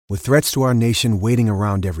With threats to our nation waiting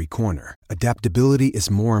around every corner, adaptability is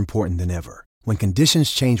more important than ever. When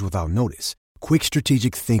conditions change without notice, quick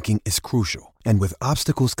strategic thinking is crucial. And with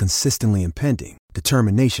obstacles consistently impending,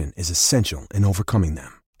 determination is essential in overcoming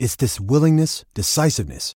them. It's this willingness,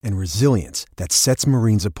 decisiveness, and resilience that sets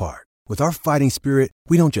Marines apart. With our fighting spirit,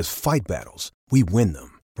 we don't just fight battles, we win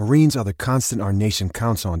them. Marines are the constant our nation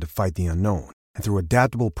counts on to fight the unknown. And through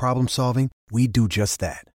adaptable problem solving, we do just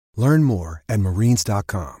that. Learn more at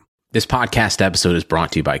marines.com. This podcast episode is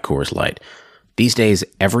brought to you by Coors Light. These days,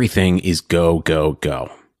 everything is go, go, go.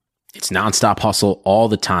 It's nonstop hustle all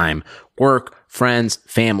the time. Work, friends,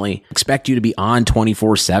 family expect you to be on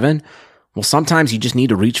 24/7. Well, sometimes you just need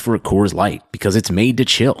to reach for a Coors Light because it's made to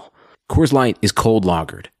chill. Coors Light is cold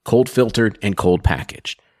lagered, cold filtered, and cold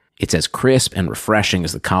packaged. It's as crisp and refreshing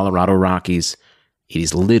as the Colorado Rockies. It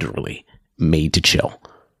is literally made to chill.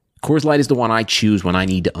 Coors Light is the one I choose when I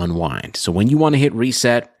need to unwind. So when you want to hit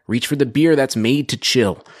reset, reach for the beer that's made to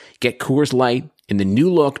chill. Get Coors Light in the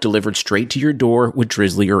new look delivered straight to your door with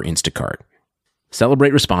Drizzly or Instacart.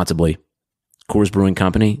 Celebrate responsibly. Coors Brewing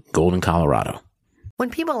Company, Golden, Colorado. When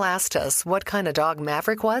people asked us what kind of dog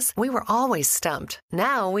Maverick was, we were always stumped.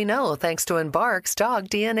 Now we know thanks to Embark's dog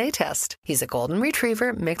DNA test. He's a golden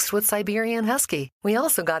retriever mixed with Siberian Husky. We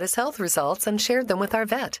also got his health results and shared them with our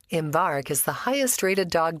vet. Embark is the highest-rated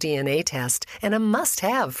dog DNA test and a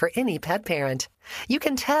must-have for any pet parent. You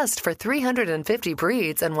can test for 350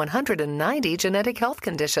 breeds and 190 genetic health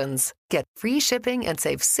conditions. Get free shipping and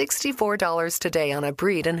save $64 today on a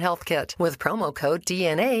breed and health kit with promo code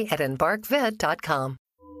DNA at embarkvet.com.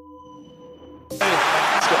 It's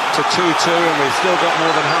got to 2-2 and we've still got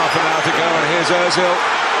more than half an hour to go, and here's Ozil.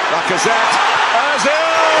 Lacazette. Ozil!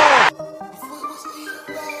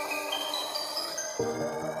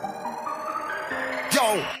 Yo!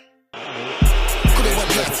 Could it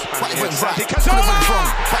went left, but it went right. Could it went wrong,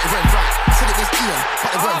 but it went right. Said it was Ian,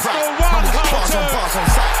 but it went right. Bars on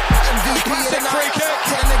sight. MVP of the night.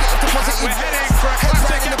 10 negative deposit. We're heading for a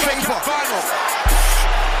classic FA Cup final.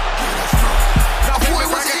 Nothing the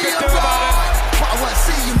Braga could do about it. But I weren't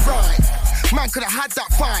seeing right. Man could have had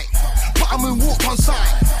that fight, but I moonwalked on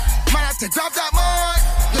sight. Man had to grab that mic.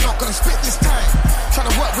 You're not gonna spit this time. Trying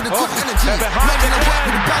to work with a good energy. Man gonna work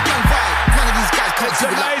with a bad man vibe. None of these guys can't do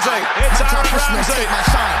it like I. It's Man Aaron can't push me and Ramsey. take my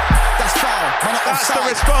shine. That's foul. Man are That's the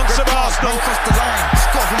offside. response of Red card, Arsenal. Man crossed the line.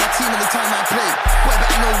 Score for my team every time I play. Well, but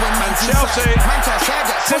I know when man's Chelsea inside. Man can't say I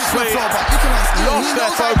get pushed to the floor, but you can ask Ian. lost He their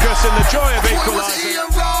knows I focus in the joy of I thought it was equalising.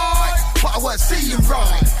 Ian right, but I weren't seeing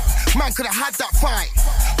right. Man could have had that fight,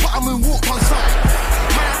 but I moonwalked on sight.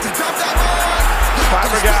 Man had to grab that mic.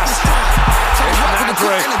 Fabregas. It's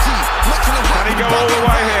Nasri. Can he go all the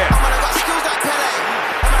way here?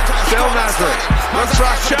 Still Nasri. Looks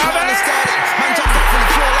like Xavi. Man jumped up from the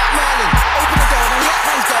floor like Merlin. Open the door and let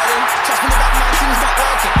fans garden. Trust me, the back man team's not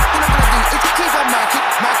working. All I'm gonna do is keep on marking.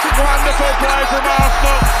 Wonderful play from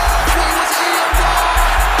Arsenal.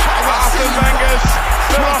 Arsene Wenger's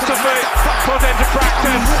philosophy put into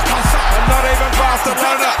practice, and not even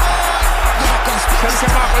Barcelona can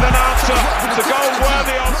come up with an answer. It's a goal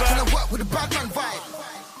worthy of them.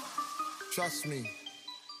 Trust me.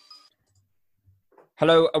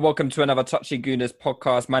 Hello and welcome to another Touchy Gooners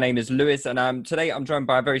podcast. My name is Lewis, and today I'm joined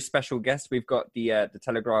by a very special guest. We've got the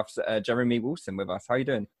Telegraph's Jeremy Wilson with us. How are you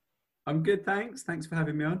doing? I'm good, thanks. Thanks for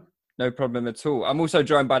having me on. No problem at all. I'm also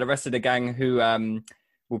joined by the rest of the gang who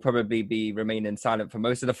will probably be remaining silent for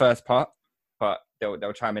most of the first part, but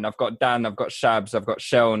they'll chime in. I've got Dan, I've got Shabs, I've got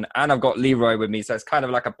Sheln, and I've got Leroy with me. So it's kind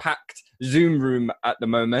of like a packed Zoom room at the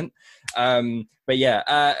moment. But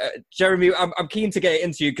yeah, Jeremy, I'm keen to get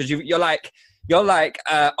into you because you're like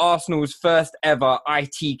Arsenal's first ever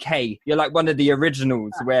ITK. You're like one of the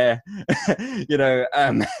originals where,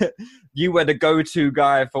 you were the go-to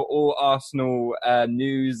guy for all Arsenal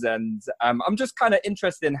news. And I'm just kind of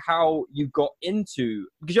interested in how you got into,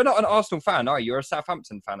 because you're not an Arsenal fan, are you? You're a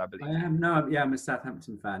Southampton fan, I believe. I am. No, I'm a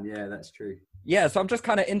Southampton fan. Yeah, that's true. Yeah, so I'm just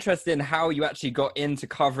kind of interested in how you actually got into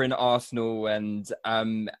covering Arsenal and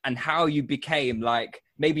how you became like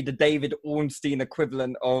maybe the David Ornstein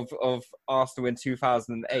equivalent of Arsenal in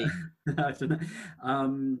 2008. I don't know.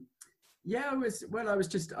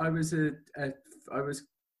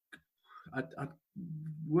 I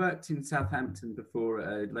worked in Southampton before at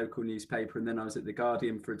a local newspaper, and then I was at the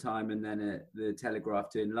Guardian for a time, and then at the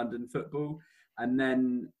Telegraph doing London football, and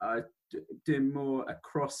then doing more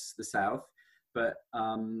across the south. But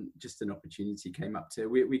just an opportunity came up to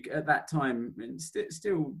we at that time, and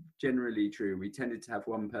still generally true. We tended to have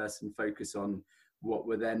one person focus on what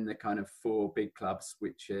were then the kind of four big clubs,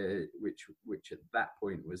 which at that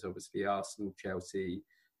point was obviously Arsenal, Chelsea,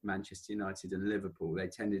 Manchester United and Liverpool. They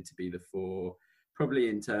tended to be the four, probably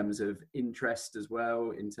in terms of interest as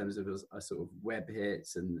well, in terms of a sort of web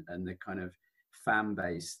hits and the kind of fan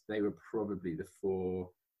base. They were probably the four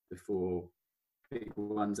big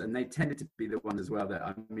ones, and they tended to be the ones as well that,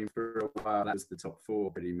 I mean, for a while that was the top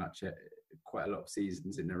four pretty much quite a lot of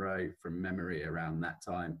seasons in a row from memory around that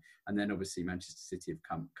time. And then obviously Manchester City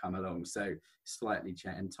have come along, so slightly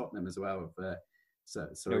changed, and Tottenham as well.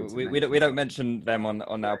 We don't mention them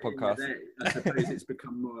on our podcast. I suppose it's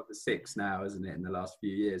become more of a six now, isn't it, in the last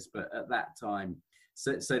few years? But at that time,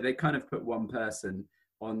 so they kind of put one person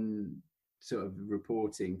on sort of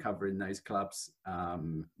reporting, covering those clubs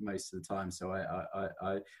most of the time. So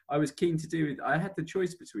I was keen to do. I had the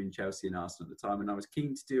choice between Chelsea and Arsenal at the time, and I was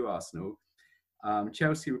keen to do Arsenal.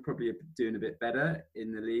 Chelsea were probably doing a bit better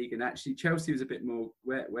in the league, and actually Chelsea was a bit more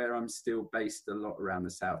where I'm still based a lot around the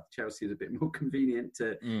south. Chelsea was a bit more convenient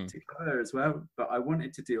to cover as well. But I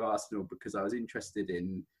wanted to do Arsenal because I was interested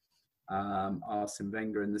in Arsene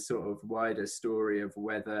Wenger and the sort of wider story of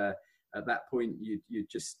whether at that point you'd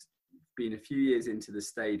just been a few years into the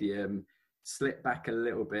stadium, slipped back a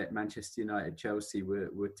little bit. Manchester United, Chelsea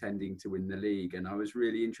were tending to win the league, and I was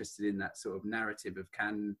really interested in that sort of narrative of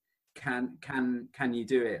can you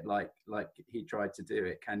do it like he tried to do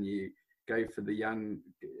it? Can you go for the young?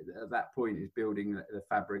 At that point, is building the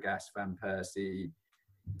Fabregas, Van Persie,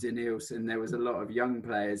 Denilson. There was a lot of young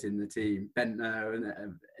players in the team, Bentner,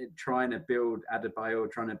 and trying to build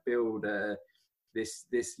Adebayor, trying to build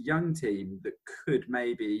this young team that could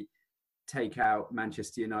maybe take out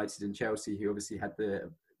Manchester United and Chelsea, who obviously had the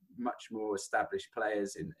much more established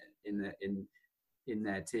players in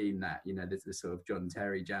their team. That, you know, there's the sort of John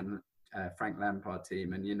Terry, Frank Lampard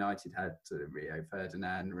team, and United had sort of Rio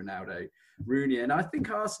Ferdinand, Ronaldo, Rooney, and I think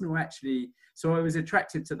Arsenal actually. So I was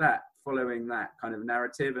attracted to that, following that kind of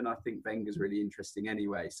narrative, and I think Wenger's really interesting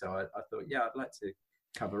anyway. So I thought, yeah, I'd like to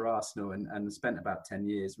cover Arsenal, and spent about 10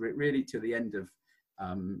 years, really to the end of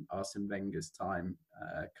Arsene Wenger's time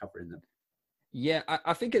covering them. Yeah,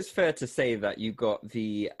 I think it's fair to say that you got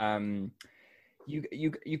the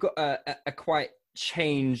you got a quite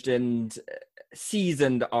changed and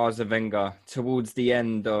seasoned Arsene Wenger towards the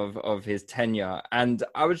end of his tenure, and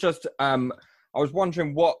I was just I was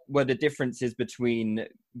wondering what were the differences between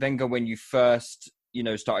Wenger when you first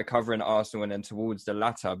started covering Arsenal and then towards the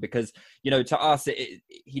latter, because to us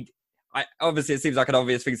obviously it seems like an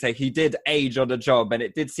obvious thing to say, he did age on the job, and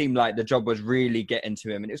it did seem like the job was really getting to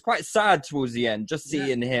him, and it was quite sad towards the end, just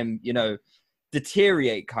seeing him,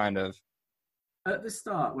 deteriorate kind of. At the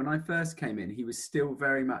start, when I first came in, he was still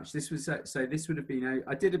very much, this would have been,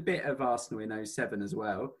 I did a bit of Arsenal in 07 as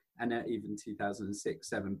well, and even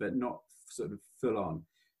 2006-07, but not sort of full on.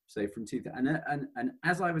 So from 2000, and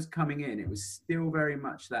as I was coming in, it was still very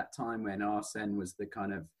much that time when Arsene was the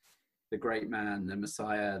kind of the great man, the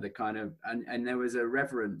messiah, the kind of, and there was a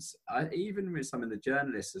reverence, even with some of the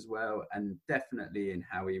journalists as well, and definitely in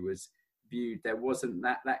how he was viewed. There wasn't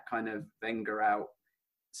that kind of Wenger out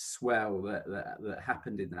swell that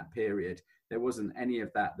happened in that period. There wasn't any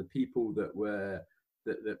of that. The people that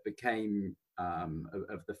became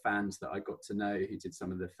of the fans that I got to know, who did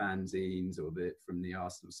some of the fanzines or from the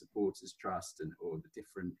Arsenal Supporters Trust or the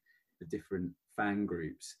different fan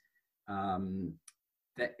groups. I'm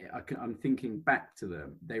thinking back to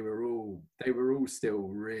them. They were all still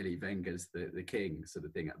really Wenger's the king sort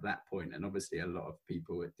of thing at that point, and obviously a lot of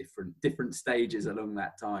people at different stages along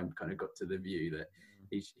that time kind of got to the view that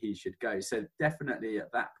he should go. So definitely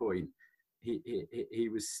at that point, he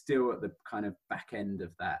was still at the kind of back end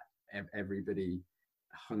of that. Everybody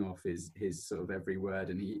hung off his sort of every word,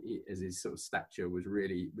 and he as his sort of stature was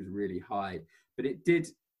really high. But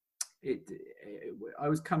I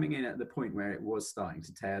was coming in at the point where it was starting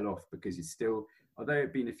to tail off, because it's still, although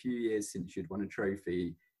it'd been a few years since you'd won a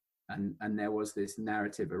trophy, and there was this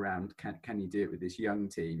narrative around can you do it with this young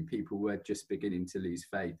team, people were just beginning to lose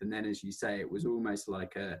faith. And then, as you say, it was almost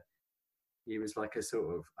like he was like a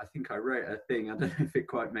sort of, I think I wrote a thing, I don't know if it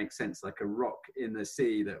quite makes sense, like a rock in the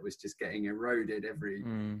sea that was just getting eroded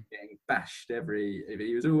getting bashed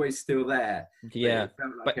he was always still there. Yeah. It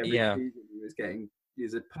felt like every season he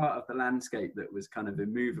was a part of the landscape that was kind of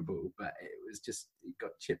immovable, but it was just, it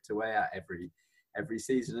got chipped away at every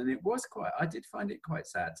season. And I did find it quite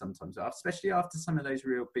sad sometimes, especially after some of those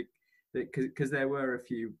real big, because there were a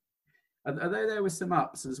few, although there were some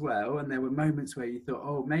ups as well, and there were moments where you thought,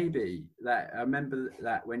 oh, maybe that. I remember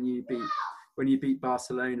that when you beat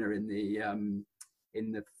Barcelona in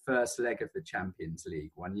the first leg of the Champions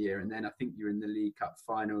League one year, and then I think you were in the League Cup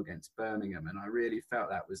final against Birmingham, and I really felt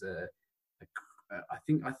that was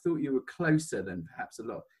I thought you were closer than perhaps a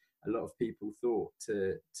lot a lot of people thought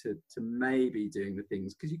to maybe doing the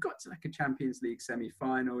things, because you got to like a Champions League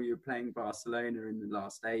semi-final, you're playing Barcelona in the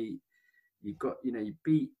last 8, you got, you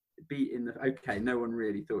beat in the, okay, no one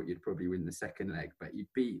really thought you'd probably win the second leg, but you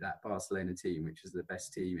beat that Barcelona team, which was the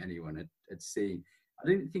best team anyone had seen. I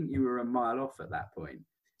didn't think you were a mile off at that point.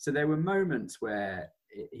 So there were moments where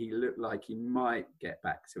he looked like he might get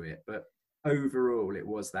back to it, but overall it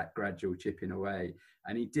was that gradual chipping away,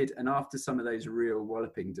 and he did. And after some of those real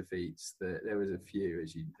walloping defeats, there was a few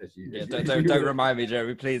as you don't remind me,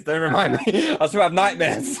 Jeremy, please don't remind me. I still have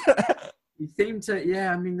nightmares. You seem to,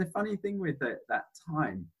 yeah. I mean, the funny thing with that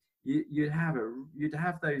time, you'd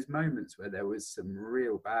have those moments where there was some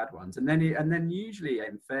real bad ones, and then usually,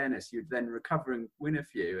 in fairness, you'd then recover and win a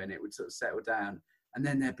few, and it would sort of settle down, and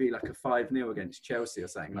then there'd be like a 5-0 against Chelsea or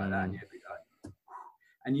something like that, and you'd be like,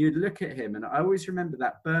 and you'd look at him, and I always remember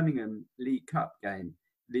that Birmingham League Cup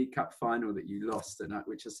final that you lost, and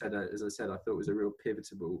which as I said, I thought was a real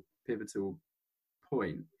pivotal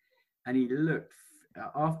point, and he looked.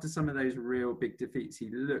 After some of those real big defeats, he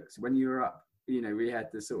looked, when you were up, we had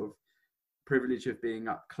the sort of privilege of being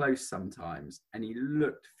up close sometimes, and he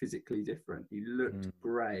looked physically different. He looked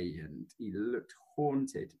grey, and he looked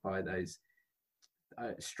haunted by those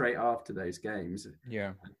straight after those games.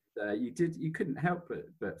 Yeah. You couldn't help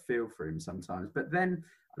but feel for him sometimes. But then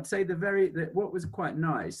I'd say what was quite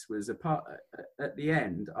nice was at the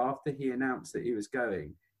end, after he announced that he was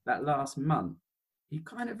going, that last month, he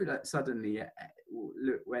kind of suddenly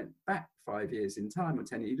went back 5 years in time or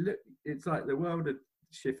 10 years. It's like the world had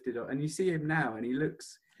shifted, and you see him now, and he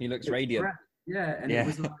looks radiant. Yeah, and it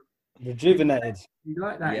was like rejuvenated. You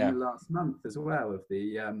like that in the last month as well, of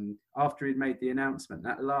the after he'd made the announcement.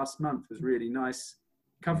 That last month was really nice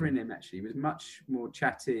covering him. Actually, he was much more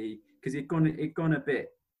chatty, because he'd gone a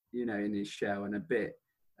bit, in his shell, and a bit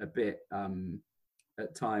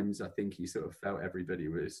at times. I think he sort of felt everybody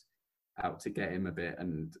was out to get him a bit,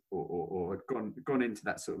 and or had gone into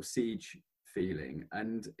that sort of siege feeling.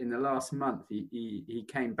 And in the last month, he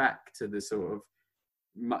came back to the sort of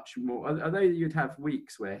much more. Although you'd have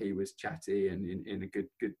weeks where he was chatty and in a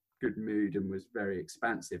good mood and was very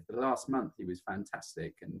expansive, the last month he was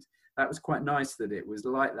fantastic, and that was quite nice that it was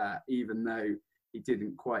like that, even though he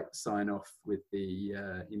didn't quite sign off with the.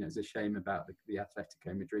 It's a shame about the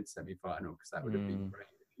Atletico Madrid semi-final, because that would have been great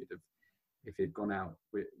if he'd gone out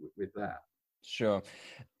with that. Sure.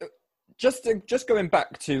 Just going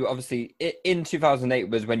back to, obviously in 2008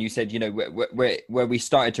 was when you said, where we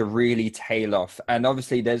started to really tail off, and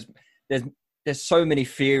obviously there's so many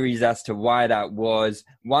theories as to why that was.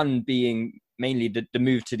 One being mainly the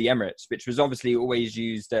move to the Emirates, which was obviously always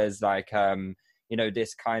used as like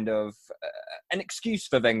this kind of an excuse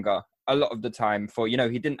for Wenger a lot of the time for, he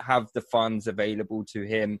didn't have the funds available to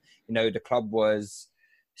him. The club was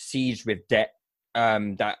sieged with debt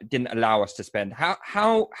that didn't allow us to spend.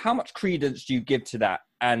 How much credence do you give to that?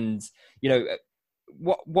 And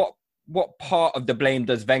what part of the blame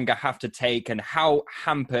does Wenger have to take, and how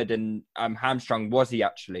hampered and hamstrung was he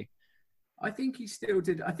actually? I think he still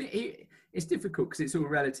did. I think it's difficult because it's all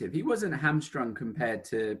relative. He wasn't hamstrung compared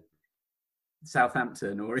to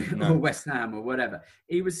Southampton or West Ham or whatever.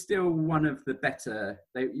 He was still one of the better.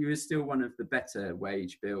 He was still one of the better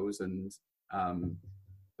wage bills and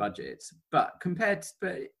budgets. But compared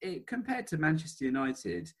to Manchester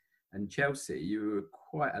United and Chelsea, you were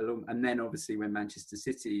quite a long. And then obviously when Manchester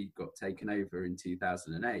City got taken over in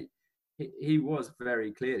 2008, he was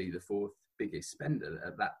very clearly the fourth biggest spender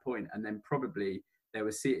at that point. And then probably there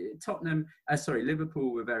was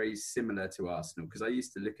Liverpool were very similar to Arsenal, because I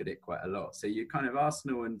used to look at it quite a lot. So you kind of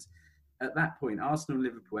Arsenal, and at that point, Arsenal and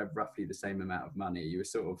Liverpool have roughly the same amount of money. You were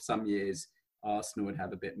sort of, some years Arsenal would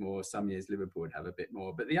have a bit more, some years Liverpool would have a bit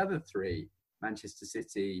more. But the other three, Manchester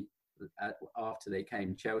City, after they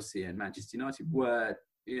came, Chelsea and Manchester United, were,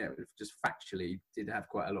 just factually did have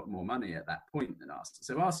quite a lot more money at that point than Arsenal.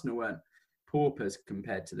 So Arsenal weren't paupers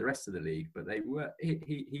compared to the rest of the league, but they were.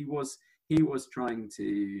 He was trying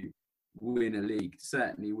to win a league,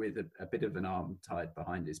 certainly with a bit of an arm tied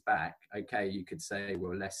behind his back. Okay, you could say,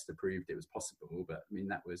 well, Leicester proved it was possible, but I mean,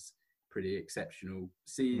 that was pretty exceptional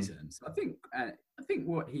season. So I think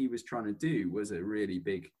what he was trying to do was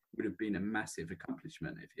would have been a massive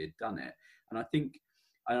accomplishment if he had done it. And I think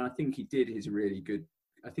he did his really good.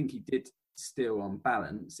 I think he did still, on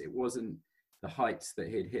balance. It wasn't the heights that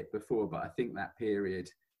he'd hit before, but I think that period,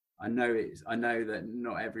 I know that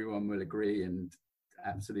not everyone will agree, and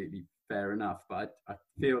absolutely fair enough, but I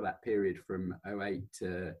feel that period from 2008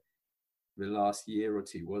 to the last year or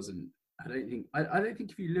two wasn't. I don't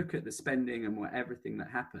think if you look at the spending and everything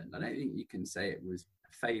that happened, I don't think you can say it was a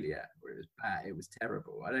failure, or it was bad, it was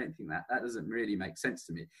terrible. I don't think that doesn't really make sense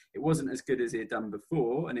to me. It wasn't as good as he had done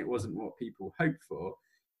before, and it wasn't what people hoped for.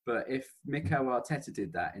 But if Mikel Arteta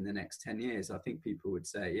did that in the next 10 years, I think people would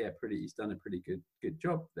say, yeah, he's done a pretty good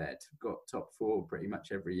job there. Got top four pretty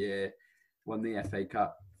much every year, won the FA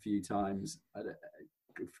Cup a few times,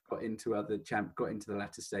 got into the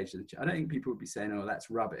latter stage of the. I don't think people would be saying, "Oh, that's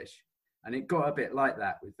rubbish." And it got a bit like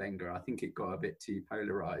that with Wenger. I think it got a bit too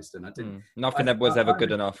polarized, and I didn't. Nothing was ever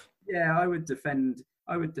good enough. Yeah, I would defend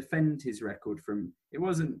his record from. It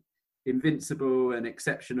wasn't invincible and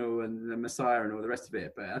exceptional and the Messiah and all the rest of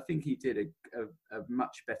it, but I think he did a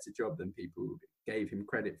much better job than people gave him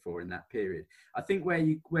credit for in that period. I think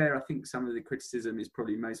where I think some of the criticism is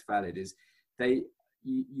probably most valid is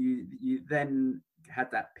you then had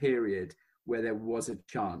that period where there was a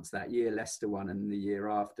chance. That year Leicester won, and the year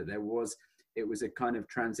after it was a kind of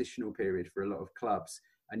transitional period for a lot of clubs,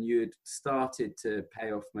 and you'd started to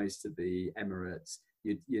pay off most of the Emirates.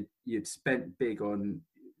 You'd spent big on.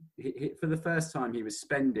 For the first time, he was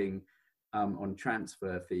spending on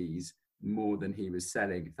transfer fees more than he was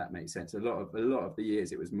selling, if that makes sense. A lot of the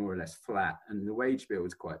years it was more or less flat, and the wage bill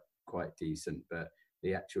was quite decent, but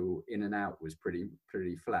the actual in and out was pretty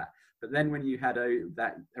flat. But then when you had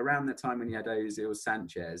that around the time when you had Ozil,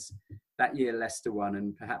 Sanchez, that year Leicester won,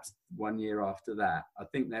 and perhaps 1 year after that, I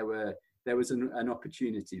think there was an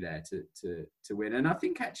opportunity there to win. And I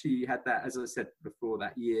think actually you had that, as I said before,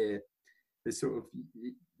 that year.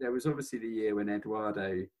 There was obviously the year when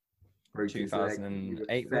Eduardo broke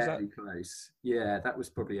 2008 was that? Close. Yeah, that was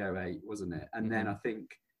probably 2008, wasn't it? And then I think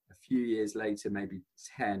a few years later, maybe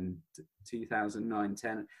 2009,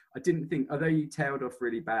 10. I didn't think, although you tailed off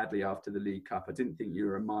really badly after the League Cup, I didn't think you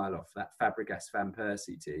were a mile off that Fabregas Van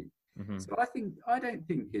Persie team. So I don't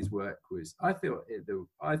think his work was. I thought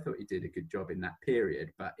he did a good job in that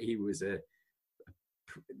period, but he was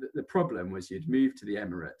the problem was you'd moved to the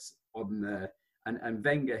Emirates and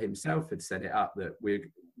Wenger himself had set it up that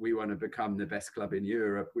we want to become the best club in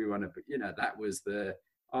Europe. We want to, that was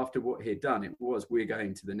after what he'd done, we're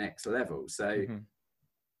going to the next level. So,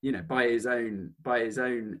 by his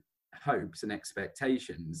own hopes and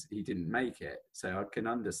expectations, he didn't make it. So I can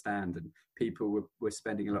understand, and people were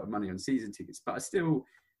spending a lot of money on season tickets, but I still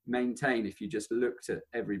maintain if you just looked at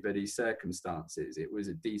everybody's circumstances, he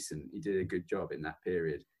did a good job in that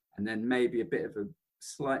period. And then maybe a bit of a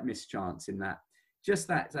slight mischance in that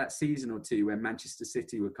season or two when Manchester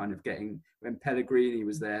City were kind of when Pellegrini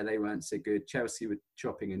was there, they weren't so good. Chelsea were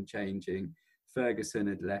chopping and changing. Ferguson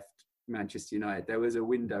had left Manchester United. There was a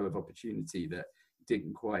window of opportunity that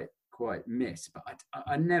didn't quite miss, but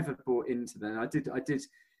I never bought into them. I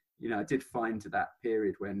did find to that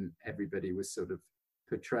period when everybody was sort of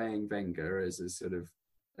portraying Wenger as a sort of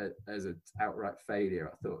as an outright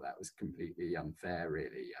failure. I thought that was completely unfair,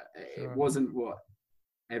 really. Sure. It wasn't what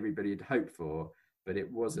everybody had hoped for, but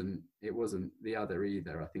it wasn't the other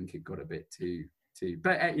either. I think it got a bit too.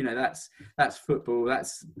 But that's football.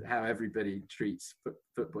 That's how everybody treats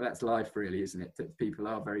football. That's life, really, isn't it? That people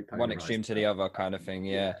are very polarized. One extreme to the other, kind of thing.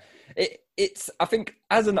 Yeah. It's. I think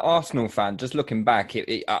as an Arsenal fan, just looking back,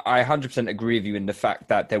 I 100% agree with you in the fact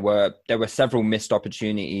that there were several missed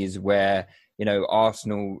opportunities where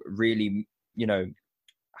Arsenal really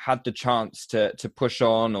had the chance to push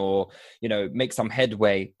on or make some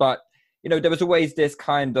headway, but there was always this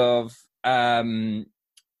kind of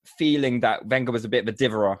feeling that Wenger was a bit of a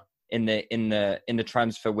diverer in the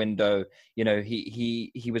transfer window.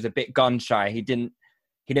 He was a bit gun shy. He didn't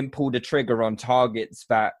pull the trigger on targets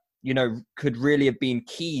that could really have been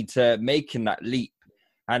key to making that leap.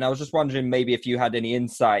 And I was just wondering maybe if you had any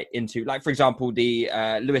insight into, like, for example, the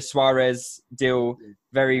Luis Suarez deal,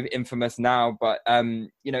 very infamous now, but a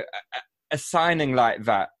signing like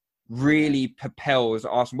that really propels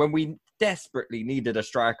Arsenal when we desperately needed a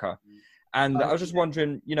striker. And I was just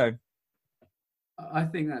wondering, I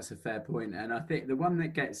think that's a fair point, and I think the one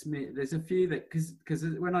that gets me, there's a few that because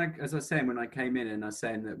when I came in and I was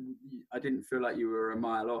saying that I didn't feel like you were a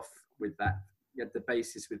mile off with that. You had the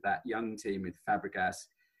basis with that young team with Fabregas,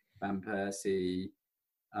 Van Persie.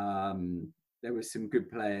 There were some good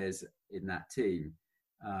players in that team.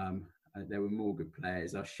 There were more good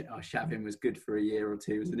players. Shavin was good for a year or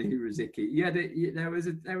two. It was an Uruziki.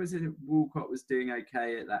 There was a Walcott was doing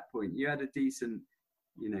okay at that point. You had a decent,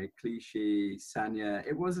 Clichy, Sanya.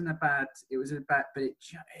 It wasn't a bad. It was a bad, but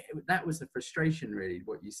that was the frustration, really,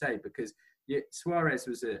 what you say, because Suarez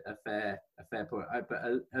was a fair point, but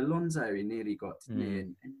Alonso he nearly got near,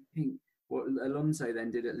 and you think what Alonso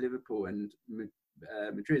then did at Liverpool and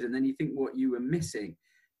Madrid, and then you think what you were missing,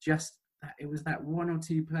 just that it was that one or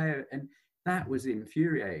two player, and that was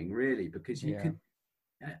infuriating, really, because you could.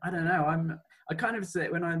 I don't know. I kind of say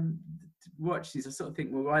when I watch these, I sort of think,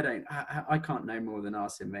 well, I can't know more than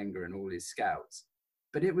Arsene Wenger and all his scouts.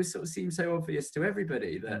 But it was sort of seemed so obvious to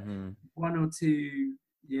everybody that one or two,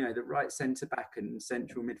 the right centre back and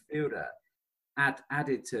central midfielder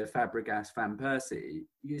added to Fabregas, Van Persie,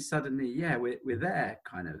 you suddenly, we're there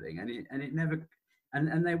kind of thing. And it never,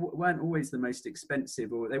 and they weren't always the most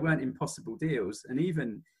expensive, or they weren't impossible deals. And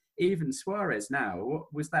even Suarez now,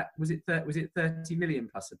 what was that? Was it 30 million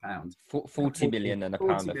plus a pound? 40 million and a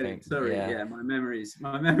pound, I think. Sorry, my memory's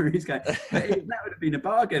going. But that would have been a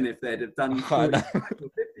bargain if they'd have done 45 or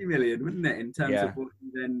 50 million, wouldn't it? In terms of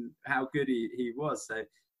how good he was. So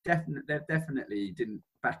they definitely didn't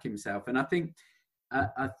back himself. And I think,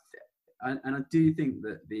 I do think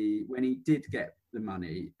that when he did get the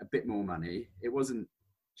money, a bit more money, it wasn't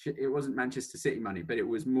Manchester City money, but it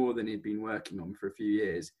was more than he'd been working on for a few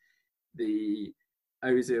years. The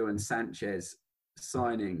Ozil and Sanchez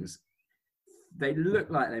signings, they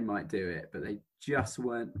looked like they might do it, but they just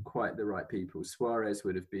weren't quite the right people. Suarez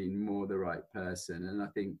would have been more the right person, and I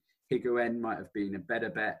think Higuain might have been a better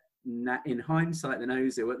bet in hindsight than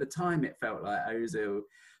Ozil. At the time, it felt like Ozil,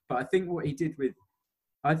 but I think what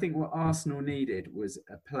Arsenal needed was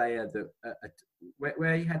a player that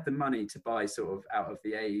where he had the money to buy sort of out of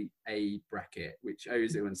the A bracket, which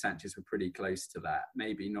Ozil and Sanchez were pretty close to that.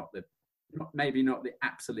 Maybe not the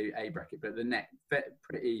absolute A bracket, but the net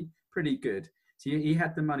pretty good. So he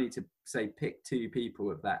had the money to say pick two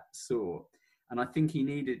people of that sort, and I think he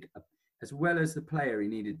needed, as well as the player, he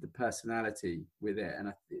needed the personality with it,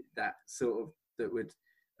 and that would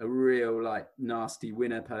a real like nasty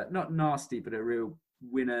winner, not nasty, but a real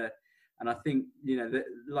winner. And I think, that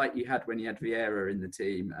like you had when you had Vieira in the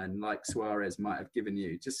team, and like Suarez might have given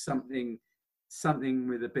you just something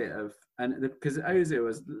with a bit of, and because Ozil,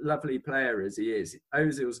 as lovely player as he is,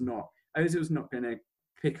 Ozil's not going to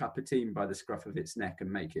pick up a team by the scruff of its neck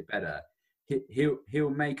and make it better. He'll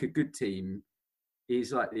make a good team.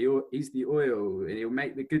 He's like he's the oil, and he'll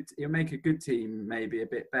make a good team maybe a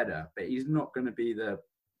bit better, but he's not going to be the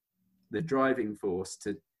driving force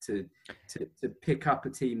to pick up a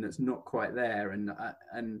team that's not quite there.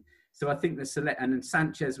 And so I think and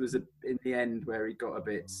Sanchez was in the end, where he got a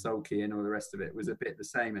bit sulky and all the rest of it, was a bit the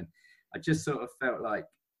same. And I just sort of felt like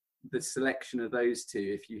the selection of those two,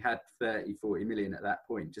 if you had 30-40 million at that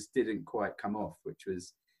point, just didn't quite come off, which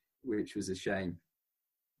was a shame.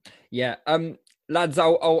 Yeah. Lads,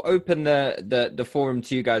 I'll open the forum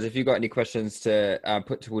to you guys. If you've got any questions to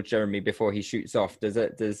put towards Jeremy before he shoots off.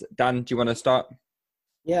 Does Dan, do you want to start?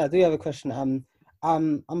 Yeah, I do have a question.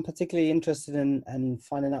 I'm particularly interested in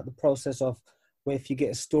finding out the process of where, if you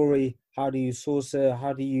get a story, how do you source it?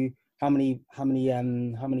 How many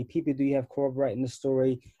people do you have corroborating the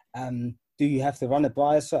story? Do you have to run it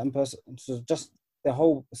by a certain person? So just the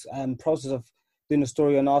whole process of doing a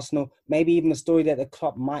story on Arsenal, maybe even a story that the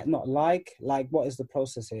club might not like. Like, what is the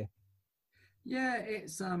process here? Yeah,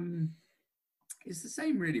 it's the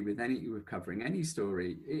same really with covering any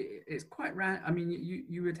story. It's quite rare. I mean,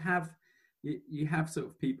 you would have sort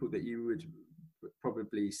of people that you would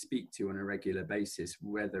probably speak to on a regular basis,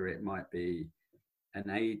 whether it might be an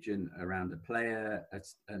agent around a player,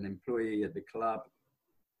 an employee at the club,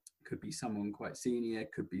 could be someone quite senior,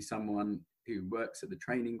 could be someone who works at the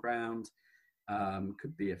training ground,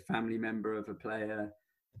 could be a family member of a player,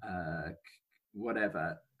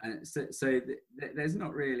 whatever. And so there's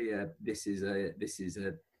not really this is a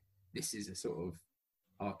sort of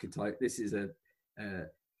archetype. This is a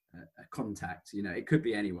contact. It could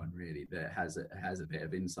be anyone really that has a bit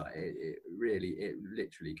of insight. It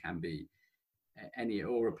literally can be any,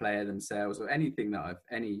 or a player themselves, or anything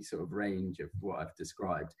any sort of range of what I've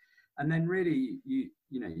described. And then really you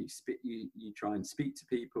try and speak to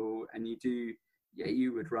people, and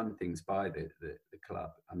you would run things by the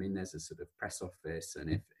club. I mean, there's a sort of press office, and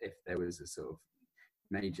if there was a sort of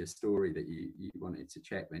major story that you wanted to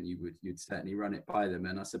check, then you'd certainly run it by them.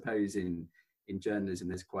 And I suppose in journalism,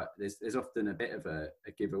 there's often a bit of a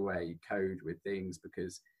giveaway code with things,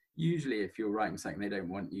 because usually if you're writing something they don't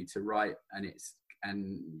want you to write,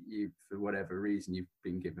 and you, for whatever reason, you've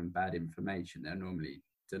been given bad information, they'll normally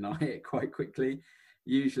deny it quite quickly.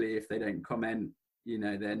 Usually if they don't comment,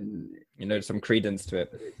 then some credence to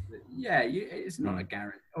it. It's not a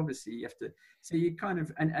guarantee. Obviously you have to, so you kind of,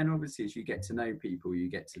 and obviously as you get to know people, you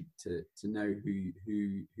get to know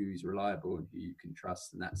who's reliable and who you can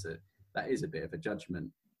trust, and that is a bit of a judgment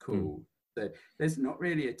call. So there's not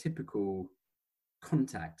really a typical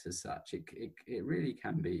contact as such. It really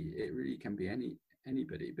can be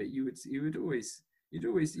anybody, but you would always you'd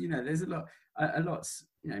always, there's a lot,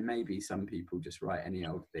 maybe some people just write any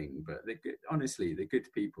old thing, but honestly, the good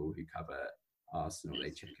people who cover Arsenal,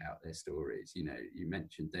 they check out their stories. You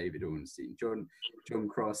mentioned David Ornstein, John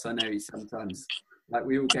Cross. I know he sometimes, like,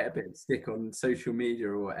 we all get a bit of stick on social media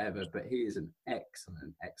or whatever, but he is an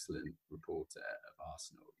excellent reporter of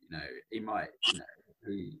Arsenal. He might,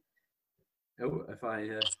 if I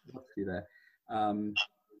lost you there.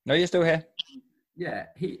 No, you're still here. Yeah,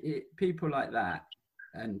 people like that,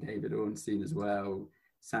 and David Ornstein as well,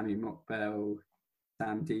 Sammy Mockbell,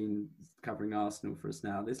 Sam Dean covering Arsenal for us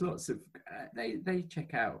now. There's lots of they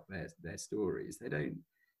check out their stories. They don't.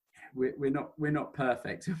 We're not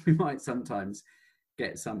perfect. We might sometimes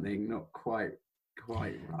get something not quite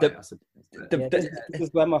right. I suppose. This is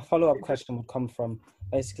where my follow-up question would come from.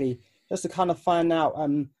 Basically, just to kind of find out.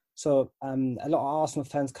 So a lot of Arsenal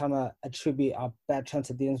fans kind of attribute our bad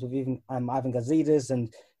transfer dealings with even Ivan Gazidis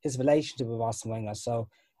and his relationship with Arsene Wenger. So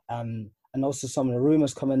and also some of the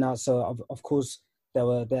rumours coming out. So of course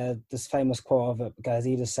there this famous quote of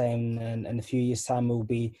Gazidis saying, in a few years' time we'll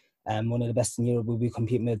be one of the best in Europe. We'll be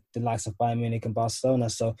competing with the likes of Bayern Munich and Barcelona.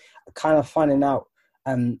 So kind of finding out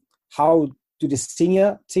how do the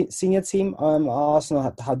senior team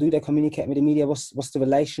Arsenal, how do they communicate with the media? What's the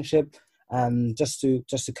relationship? Just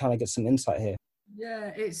to kind of get some insight here.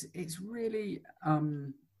 Yeah, it's really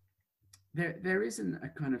there isn't a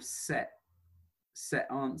kind of set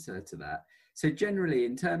answer to that. So generally,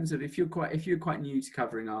 in terms of if you're quite new to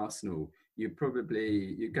covering Arsenal, you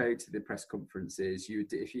go to the press conferences.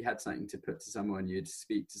 If you had something to put to someone, you'd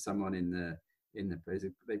speak to someone in the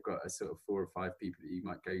they've got a sort of 4 or 5 people that you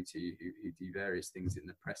might go to who do various things in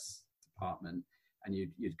the press department, and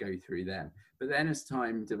you'd go through them. But then as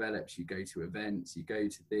time develops, you go to events, you go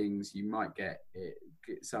to things, you might get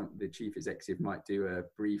the chief executive might do a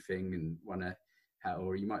briefing and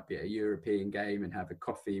or you might be at a European game and have a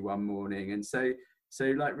coffee one morning. And so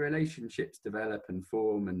like relationships develop and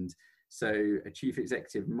form. And so a chief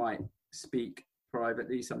executive might speak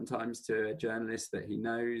privately sometimes to a journalist that he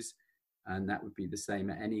knows, and that would be the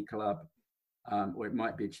same at any club. Or it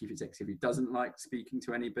might be a chief executive who doesn't like speaking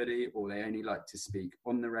to anybody, or they only like to speak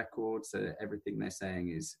on the record, so that everything they're saying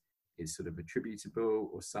is sort of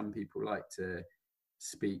attributable. Or some people like to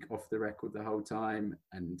speak off the record the whole time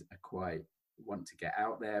and are quite want to get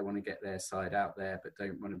out there, want to get their side out there, but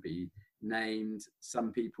don't want to be named.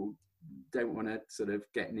 Some people don't want to sort of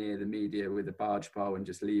get near the media with a barge pole and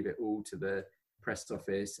just leave it all to the press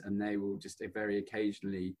office, and they will just very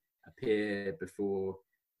occasionally appear before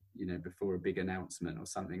a big announcement or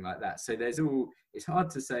something like that. So it's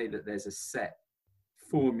hard to say that there's a set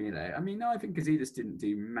formula. I mean, I think Gazidis didn't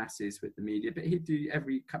do masses with the media, but he'd do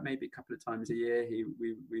maybe a couple of times a year.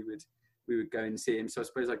 We would go and see him. So I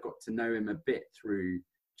suppose I got to know him a bit through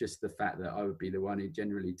just the fact that I would be the one who'd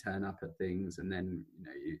generally turn up at things, and then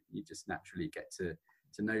you just naturally get to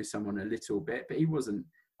know someone a little bit. But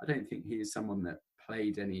I don't think he is someone that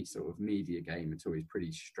played any sort of media game at all. He's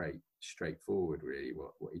pretty straightforward, really,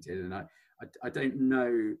 what he did. And I don't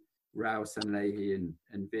know Raul Sanlehi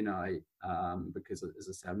and Vinay because, as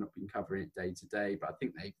I say, I've not been covering it day to day, but I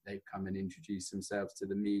think they've come and introduced themselves to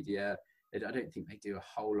the media. I don't think they do a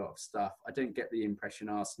whole lot of stuff. I don't get the impression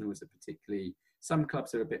Arsenal is some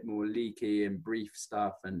clubs are a bit more leaky and brief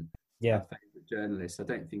stuff and favourite journalists. I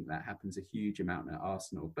don't think that happens a huge amount at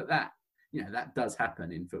Arsenal, but that does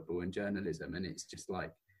happen in football and journalism, and it's just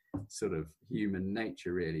like sort of human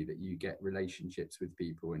nature, really, that you get relationships with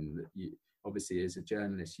people, and that you obviously as a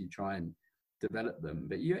journalist you try and develop them,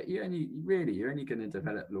 but you're only going to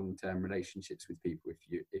develop long-term relationships with people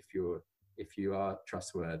if you are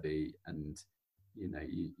trustworthy and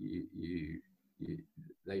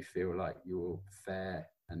they feel like you're fair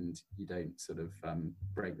and you don't sort of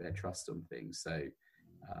break their trust on things. So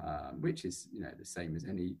which is the same as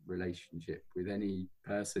any relationship with any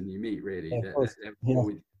person you meet, really. They're always a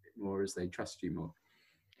bit more as they trust you more.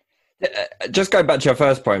 Just going back to your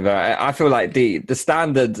first point, though, I feel like the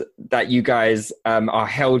standard that you guys are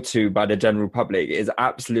held to by the general public is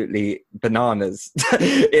absolutely bananas.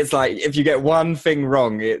 It's like if you get one thing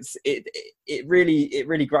wrong, it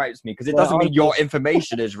really gripes me, because it doesn't mean your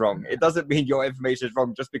information is wrong. It doesn't mean your information is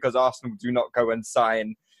wrong just because Arsenal do not go and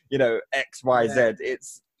sign X, Y, Z.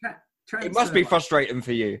 It must be frustrating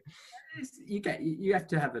for you. You have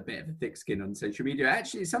to have a bit of a thick skin on social media.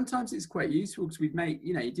 Actually, sometimes it's quite useful because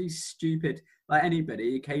you do stupid, like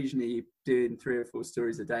anybody. Occasionally, doing 3 or 4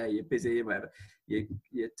 stories a day, you're busy or whatever.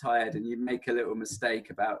 You're tired, and you make a little mistake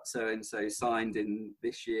about so and so signed in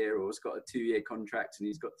this year, or has got a 2-year contract and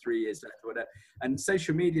he's got 3 years left, or whatever. And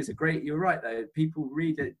social media is a great. You're right though. People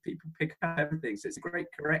read it. People pick up everything. So it's a great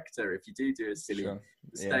corrector if you do a silly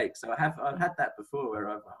mistake. So I've had that before where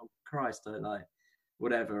oh Christ,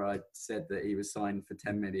 whatever, I said that he was signed for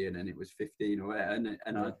 10 million and it was 15 or whatever,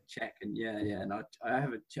 and I check and and I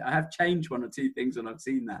have changed 1 or 2 things when I've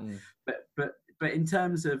seen that. But in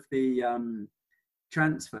terms of the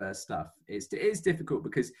transfer stuff, it is difficult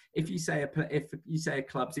because if you say a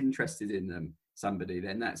club's interested in somebody,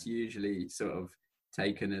 then that's usually sort of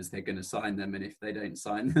taken as they're going to sign them, and if they don't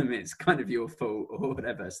sign them, it's kind of your fault or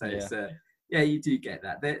whatever. So it's you do get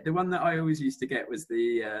that. The one that I always used to get was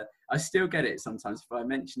I still get it sometimes if I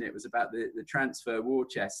mention it, was about the transfer war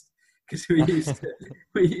chest, because we used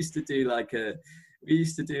to do a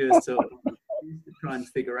sort of, we used to try and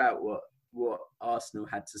figure out what Arsenal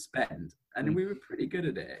had to spend, and we were pretty good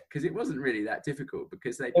at it because it wasn't really that difficult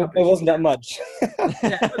because it wasn't that much.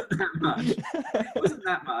 It wasn't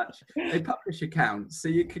that much. They publish accounts, so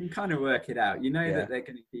you can kind of work it out. You know that they're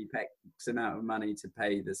going to keep X amount of money to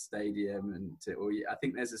pay the stadium, I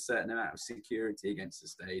think there's a certain amount of security against the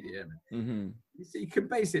stadium. So you can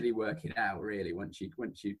basically work it out really once you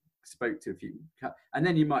spoke to a few, and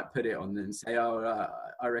then you might put it on and say,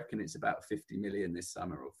 I reckon it's about 50 million this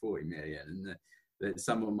summer or 40 million, and that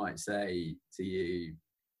someone might say to you,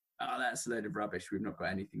 oh, that's a load of rubbish, we've not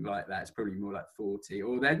got anything like that, it's probably more like 40,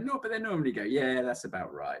 or they're not, but they normally go, yeah, that's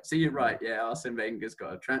about right. So you're right, Arsene Wenger's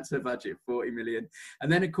got a transfer budget of 40 million,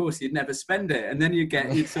 and then of course you'd never spend it, and then you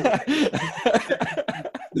get you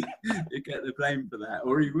get the blame for that,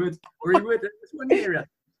 or he would. There's 1 year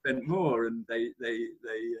spent more, and they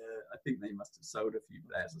I think they must have sold a few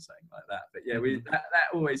players or something like that. But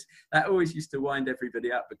that always used to wind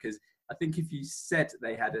everybody up, because I think if you said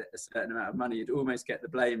they had a certain amount of money, you'd almost get the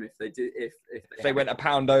blame if they did if they went a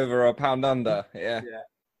pound over or a pound under.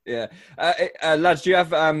 Lads, do you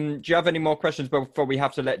have any more questions before we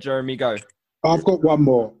have to let Jeremy go? I've got one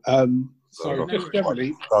more. Just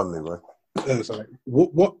generally, sorry.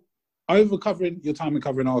 What over your time in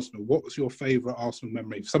covering Arsenal, what was your favourite Arsenal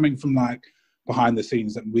memory? Something from like behind the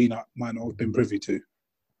scenes that we might not have been privy to.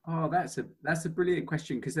 Oh, that's a brilliant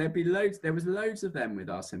question, because there was loads of them with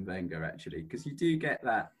Arsene Wenger, actually, because you do get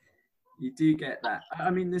that. I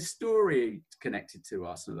mean, the story connected to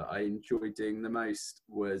Arsenal that I enjoyed doing the most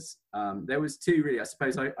was there was 2 really. I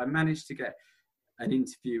suppose I managed to get an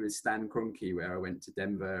interview with Stan Kroenke where I went to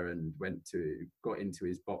Denver and got into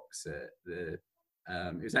his box at the.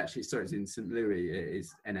 It was actually, it's in St. Louis, it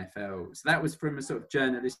is NFL. So that was from a sort of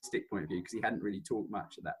journalistic point of view, because he hadn't really talked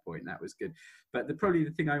much at that point. That was good. But probably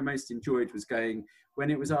the thing I most enjoyed was going, when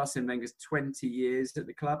it was Arsene Wenger's 20 years at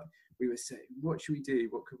the club, we were saying, what should we do?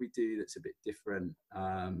 What could we do that's a bit different?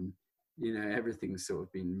 Everything's sort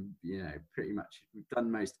of been, pretty much, we've done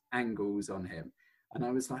most angles on him. And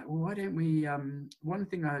I was like, well, why don't we, one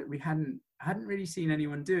thing we hadn't really seen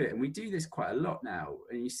anyone do it. And we do this quite a lot now.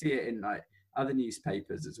 And you see it in like, other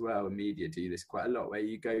newspapers as well, and media do this quite a lot, where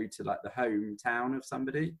you go to like the hometown of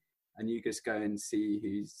somebody and you just go and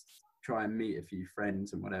try and meet a few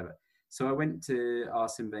friends and whatever. So I went to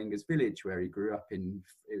Arsene Wenger's village where he grew up in.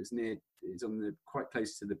 It was quite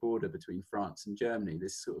close to the border between France and Germany,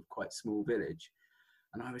 this sort of quite small village.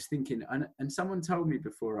 And I was thinking, and someone told me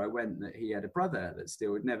before I went that he had a brother that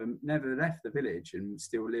still had never left the village and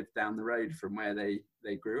still lived down the road from where they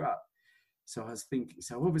grew up. So I was thinking,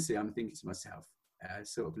 obviously I'm thinking to myself,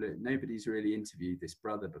 look, nobody's really interviewed this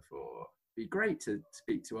brother before. It'd be great to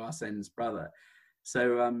speak to Arsene's brother.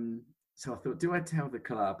 So I thought, do I tell the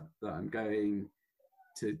club that I'm going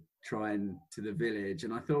to try and to the village?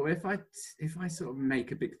 And I thought, if I sort of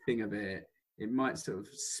make a big thing of it, it might sort of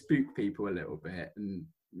spook people a little bit, and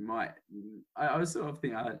I was sort of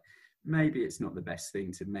thinking, maybe it's not the best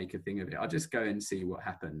thing to make a thing of it. I'll just go and see what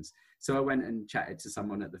happens. So I went and chatted to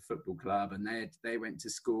someone at the football club, and they went to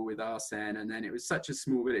school with Arsene, and then it was such a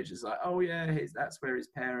small village. It's like, oh yeah, that's where his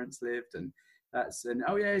parents lived, and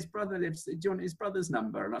oh yeah, his brother lives. Do you want his brother's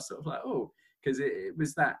number? And I sort of like, oh, because it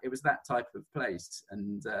was that type of place,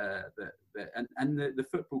 and the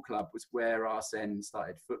football club was where Arsene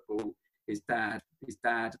started football. His dad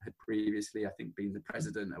had previously, I think, been the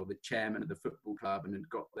president or the chairman of the football club, and had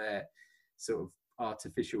got their sort of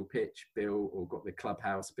artificial pitch built, or got the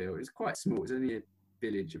clubhouse built. It was quite small. It was only a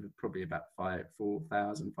village of probably about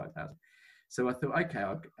 4,000, 5,000. So I thought, okay,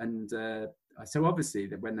 so obviously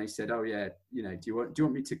that when they said, oh yeah, you know, do you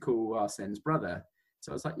want me to call Arsene's brother?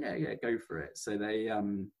 So I was like, yeah, go for it. So they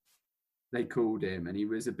called him, and he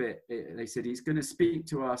was they said he's going to speak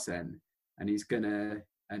to Arsene, and he's going to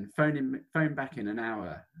phone back in an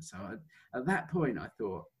hour. So at that point I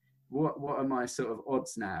thought, what are my sort of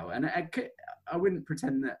odds now? And I wouldn't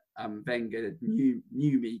pretend that Wenger knew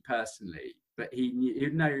me personally, but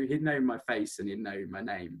he'd know my face and he'd know my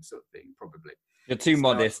name, sort of thing, probably. You're too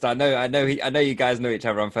modest. I know you guys know each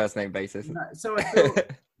other on first name basis. No, so I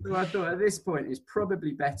thought at this point it's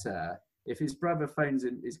probably better if his brother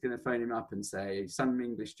is going to phone him up and say some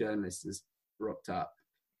English journalist has rocked up.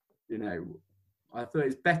 You know, I thought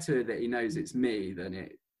it's better that he knows it's me than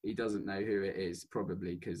he doesn't know who it is,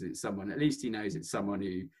 probably, because it's someone, at least he knows it's someone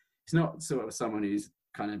who, it's not sort of someone who's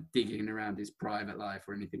kind of digging around his private life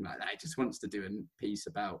or anything like that. He just wants to do a piece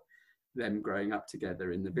about them growing up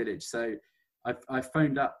together in the village. So I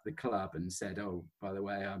phoned up the club and said, oh, by the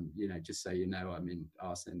way, you know, just so you know, I'm in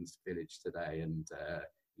Arsene's village today, and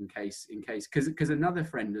in case, because another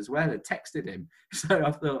friend as well had texted him. So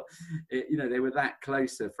I thought, you know, they were that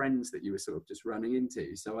closer friends that you were sort of just running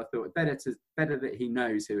into. So I thought better that he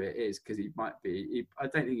knows who it is, because he might be. I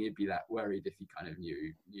don't think he'd be that worried if he kind of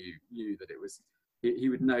knew that it was. He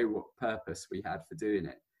would know what purpose we had for doing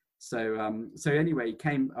it. So anyway, he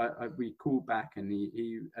came. We called back, and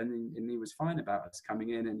he was fine about us coming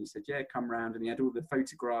in, and he said, yeah, come round, and he had all the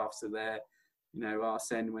photographs of their, you know,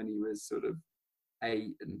 Arsene when he was sort of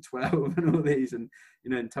 8 and 12 and all these, and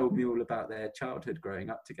you know, and told me all about their childhood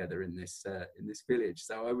growing up together in this village.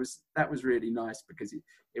 So that was really nice, because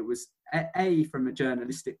it was from a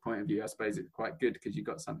journalistic point of view, I suppose it's quite good because you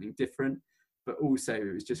got something different, but also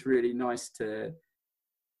it was just really nice to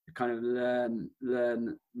kind of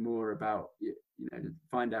learn more about, you know,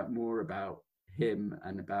 find out more about him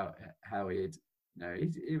and about how he'd, you know,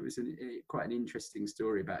 it was quite an interesting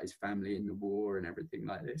story about his family in the war and everything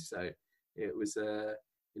like this. So it was you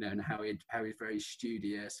know, and how he's very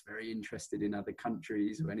studious, very interested in other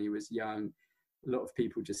countries when he was young. A lot of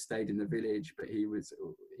people just stayed in the village, but he was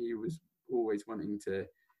always wanting to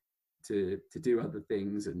do other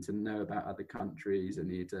things and to know about other countries,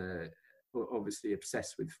 and he'd obviously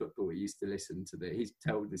obsessed with football. He used to listen to he's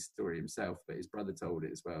told this story himself, but his brother told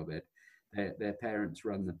it as well, that their parents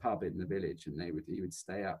run the pub in the village, and he would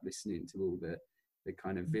stay up listening to all the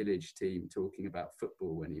kind of village team talking about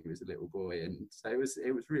football when he was a little boy. And so it was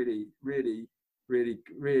really, really, really,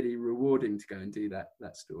 really rewarding to go and do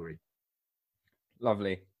that story.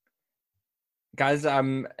 Lovely. Guys,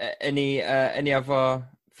 any other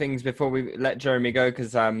things before we let Jeremy go?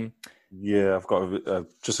 Because yeah, I've got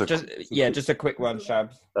just a quick one,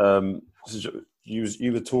 Shabs.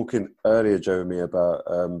 You were talking earlier, Jeremy, about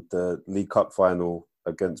the League Cup final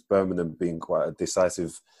against Birmingham being quite a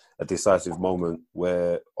decisive moment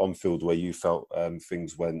where on field where you felt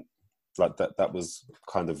things went like that. That was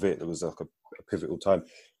kind of it. It was like a pivotal time.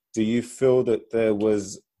 Do you feel that there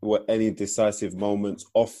were any decisive moments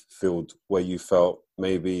off field where you felt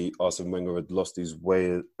maybe Arsene Wenger had lost his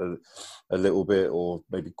way a little bit, or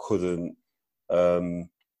maybe couldn't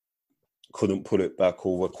put it back,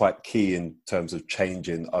 or were quite key in terms of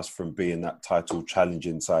changing us from being that title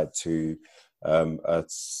challenging side to a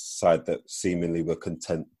side that seemingly were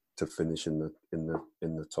content to finish in the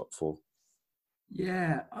top four?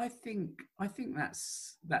 Yeah, I think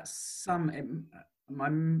that's some my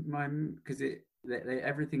because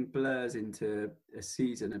everything blurs into a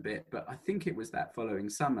season a bit, but I think it was that following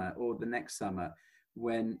summer or the next summer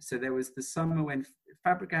so there was the summer when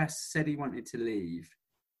Fabregas said he wanted to leave,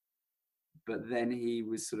 but then he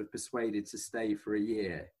was sort of persuaded to stay for a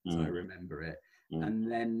year, as I remember it. And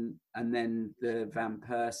then the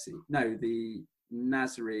the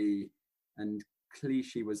Nasri and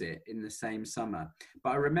Clichy was it in the same summer.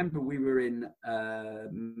 But I remember we were in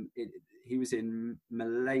he was in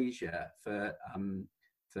Malaysia for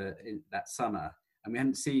that summer, and we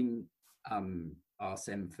hadn't seen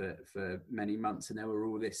Arsene for many months, and there were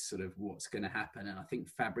all this sort of what's going to happen. And I think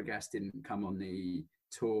Fabregas didn't come on the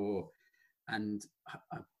tour, and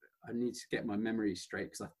I need to get my memory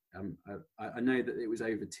straight, because I know that it was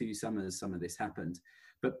over 2 summers some of this happened.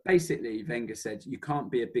 But basically, Wenger said you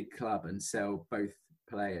can't be a big club and sell both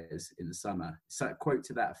players in the summer. So a quote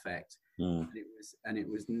to that effect. And it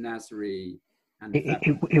was Nasri and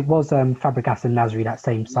it was Fabregas and Nasri that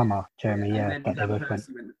same summer, Jeremy. Yeah, and then Van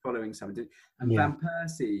Persie went the following summer. And Van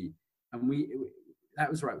Persie, and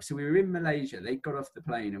that was right. So we were in Malaysia. They got off the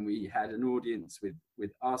plane, and we had an audience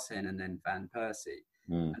with Arsene and then Van Persie.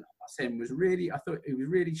 And Arsene was I thought he was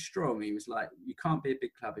really strong. He was like, you can't be a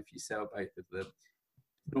big club if you sell both of them.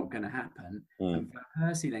 not going to happen. And Van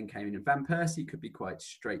Persie then came in, and Van Persie could be quite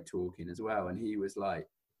straight talking as well. And he was like,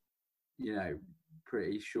 you know,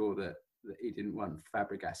 pretty sure that he didn't want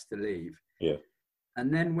Fabregas to leave. Yeah.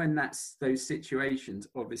 And then when those situations,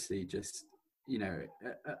 obviously just, you know,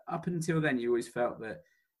 up until then, you always felt that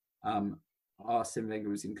Arsene Wenger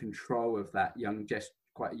was in control of that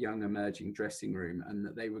quite young emerging dressing room, and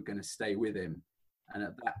that they were going to stay with him. And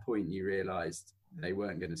at that point, you realised they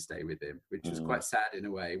weren't going to stay with him, which was quite sad in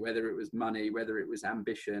a way. Whether it was money, whether it was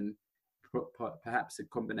ambition, perhaps a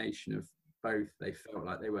combination of both, they felt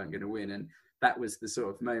like they weren't going to win. And that was the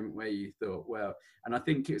sort of moment where you thought, well, and I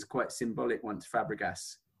think it was quite symbolic once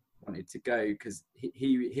Fabregas wanted to go, because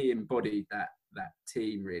he embodied that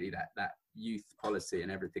team, really, that youth policy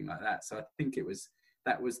and everything like that. So I think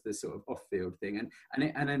that was the sort of off-field thing, and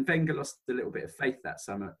then Wenger lost a little bit of faith that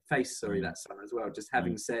summer as well. Just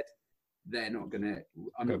having said I'm not going to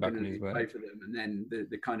lose both of them, and then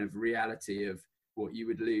the kind of reality of what you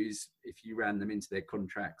would lose if you ran them into their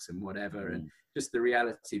contracts and whatever, and just the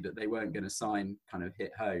reality that they weren't going to sign kind of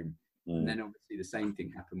hit home. And then obviously the same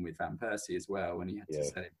thing happened with Van Persie as well when he had to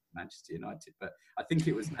sell him to Manchester United. But I think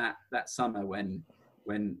it was that summer when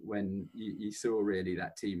you saw really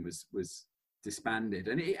that team was disbanded,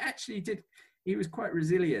 and he actually did. He was quite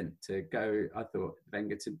resilient to go. I thought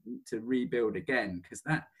Wenger to rebuild again, because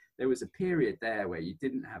there was a period there where you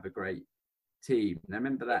didn't have a great team. And I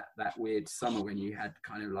remember that weird summer when you had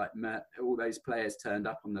kind of like all those players turned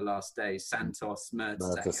up on the last day. Santos,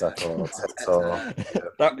 Mertesacker.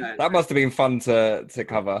 That must have been fun to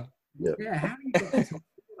cover. Yeah, how you got to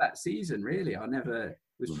that season? Really, I never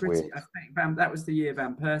was pretty. Weird. I think that was the year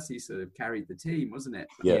Van Persie sort of carried the team, wasn't it?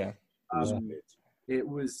 Yeah.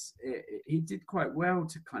 He did quite well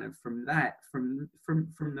to kind of from the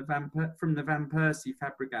Van Persie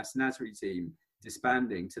Fabregas Nasri team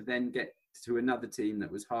disbanding to then get to another team that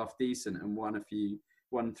was half decent and won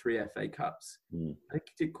 3 FA Cups. I think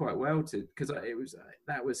he did quite well because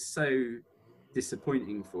that was so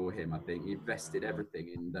disappointing for him. I think he invested everything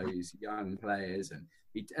in those young players, and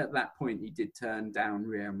at that point he did turn down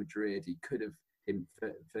Real Madrid. He could have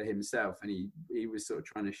for himself, and he was sort of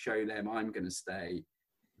trying to show them, I'm going to stay,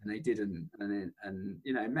 and they didn't. And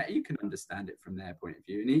you know, you can understand it from their point of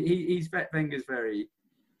view, and Wenger's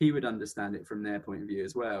he would understand it from their point of view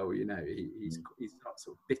as well. You know, he's not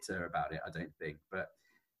sort of bitter about it, I don't think, but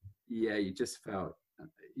yeah, you just felt at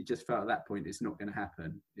that point it's not going to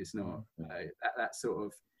happen. It's not that sort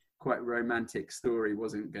of quite romantic story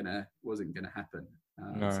wasn't gonna happen.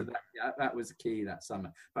 No. So that was key that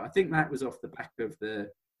summer. But I think that was off the back of the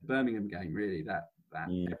Birmingham game, really. That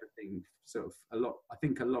everything sort of a lot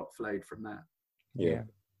flowed from that. Yeah.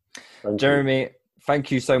 Jeremy, thank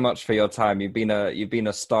you so much for your time. You've been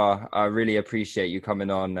a star. I really appreciate you coming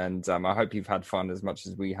on, and I hope you've had fun as much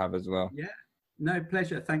as we have as well. Yeah. No,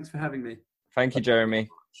 pleasure. Thanks for having me. Thank you, Jeremy.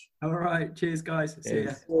 All right. Cheers, guys. See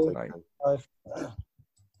ya. Bye.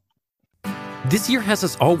 This year has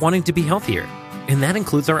us all wanting to be healthier, and that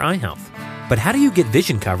includes our eye health. But how do you get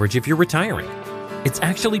vision coverage if you're retiring? It's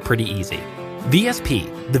actually pretty easy.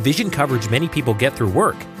 VSP, the vision coverage many people get through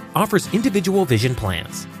work, offers individual vision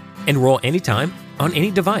plans. Enroll anytime, on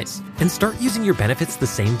any device, and start using your benefits the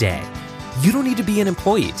same day. You don't need to be an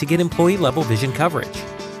employee to get employee-level vision coverage.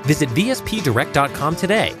 Visit VSPdirect.com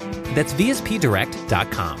today. That's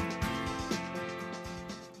VSPdirect.com.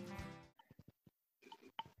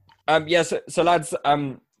 So lads,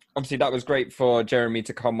 obviously that was great for Jeremy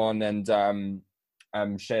to come on and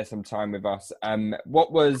share some time with us.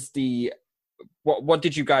 What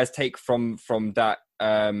did you guys take from that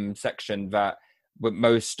section that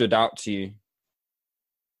most stood out to you?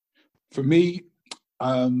 For me,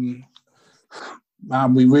 man,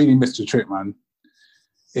 we really missed a trick, man.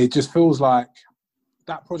 It just feels like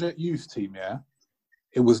that Project Youth team,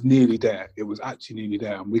 it was nearly there. It was actually nearly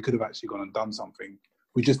there, and we could have actually gone and done something.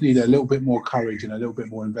 We just need a little bit more courage and a little bit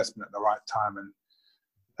more investment at the right time.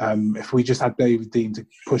 And if we just had David Dean to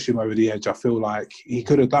push him over the edge, I feel like he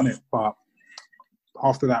could have done it. But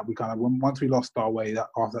after that, once we lost our way,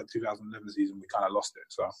 after that 2011 season, we kind of lost it.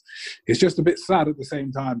 So it's just a bit sad at the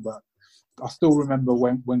same time. But I still remember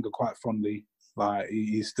Wenger quite fondly. Like,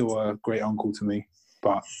 he's still a great uncle to me.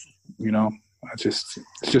 But, you know, it's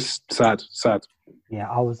just sad. Yeah,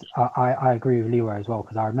 I agree with Leroy as well,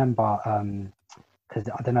 because I remember... because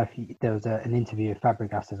I don't know if there was an interview with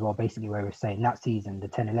Fabregas as well, basically where he was saying that season, the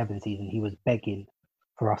 10-11 season, he was begging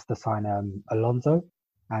for us to sign Alonso.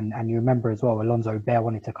 And you remember as well, Alonso Bear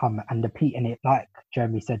wanted to come, and the Pete, and it, like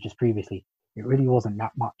Jeremy said just previously, it really wasn't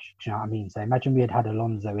that much. Do you know what I mean? So imagine we had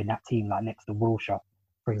Alonso in that team, like next to Wilshere,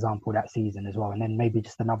 for example, that season as well. And then maybe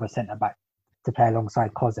just another centre-back to play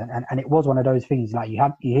alongside Cos, and it was one of those things like you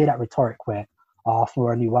hear that rhetoric where Arsenal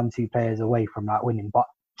were only 1-2 players away from like winning, but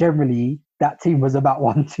generally that team was about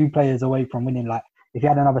 1-2 players away from winning. Like if you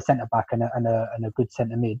had another centre back and a good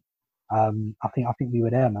centre mid, I think we were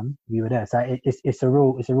there, man. We were there. So it's a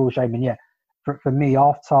real shame. And yeah, for me,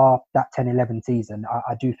 after that 10-11 season,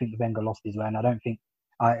 I do think Wenger lost his way, and I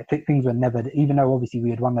think things were never. Even though obviously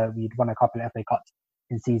we'd won a couple of FA Cups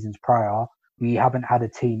in seasons prior, we haven't had a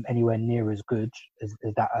team anywhere near as good as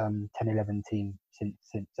that 10-11 team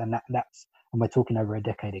since, and that's. And we're talking over a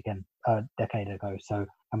decade ago. So,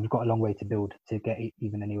 and we've got a long way to build to get it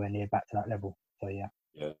even anywhere near back to that level. So, yeah.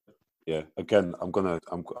 Yeah. Again, I'm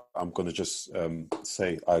gonna just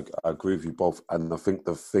say I agree with you both, and I think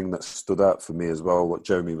the thing that stood out for me as well, what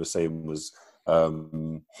Jeremy was saying was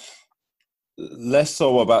less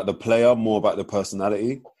so about the player, more about the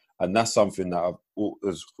personality, and that's something that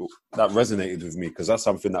that resonated with me because that's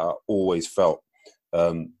something that I always felt.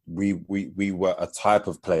 We were a type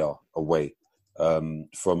of player away from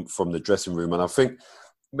the dressing room, and I think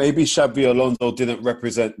maybe Xabi Alonso didn't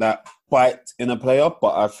represent that bite in a player,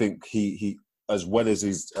 but I think he as well as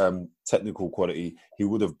his technical quality, he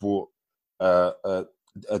would have brought a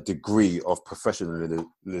degree of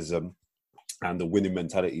professionalism and the winning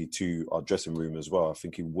mentality to our dressing room as well. I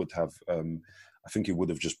think he would have. I think he would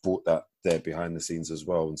have just brought that there behind the scenes as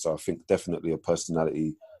well, and so I think definitely a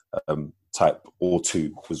personality type or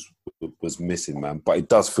two was missing, man. But it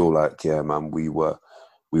does feel like, yeah, man, we were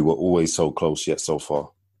always so close yet so far.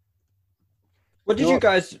 What did you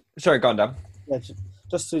guys? Sorry, go on, Dan. Yeah,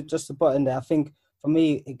 just to put in there, I think for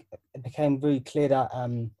me it became very clear that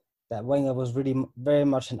that Wenger was really very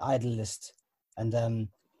much an idealist, and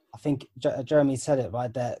I think Jeremy said it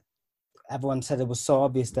right, that everyone said it was so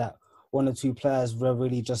obvious that one or two players were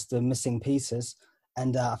really just the missing pieces.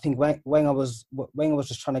 And I think Wenger was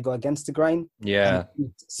just trying to go against the grain. Yeah.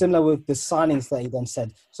 And similar with the signings that he then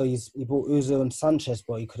said. So he bought Ozil and Sanchez,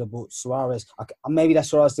 but he could have bought Suarez. Maybe that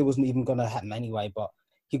Suarez still wasn't even going to happen anyway. But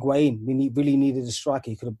Higuain, really needed a striker.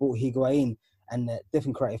 He could have bought Higuain and a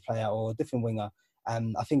different creative player or a different winger.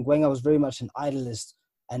 I think Wenger was very much an idealist,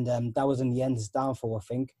 and that was in the end his downfall, I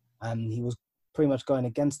think. He was pretty much going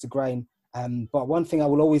against the grain. But one thing I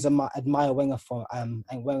will always admire Wenger for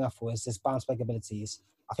is his bounce back abilities.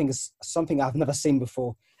 I think it's something I've never seen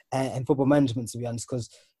before in football management, to be honest. Because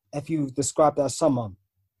if you describe that summer,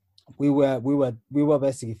 we were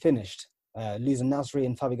basically finished. Losing Nasri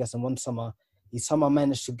and Fabregas in one summer, he somehow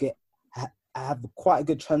managed to have quite a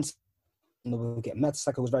good transfer. We get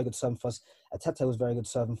Mertesacker was very good serving for us. Ateta was very good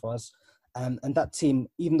serving for us. And that team,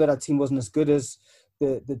 even though that team wasn't as good as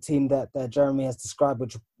the team that Jeremy has described,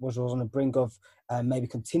 which was on the brink of maybe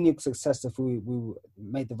continued success if we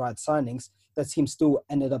made the right signings, that team still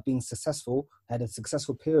ended up being successful, had a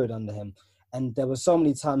successful period under him. And there were so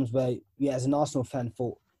many times where, as an Arsenal fan,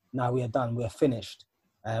 thought, "Now we are done, we're finished.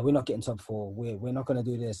 We're not getting top four. We're not going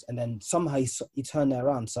to do this." And then somehow he turned that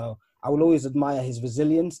around. So I will always admire his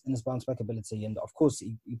resilience and his bounce back ability. And of course,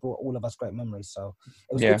 he brought all of us great memories. So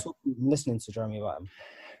it was good talking and listening to Jeremy about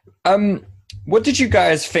him. What did you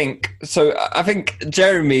guys think? So I think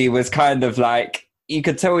Jeremy was kind of like, you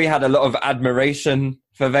could tell he had a lot of admiration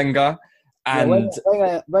for Wenger. And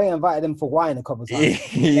Wenger invited him for wine a couple of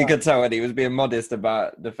times. You could tell when he was being modest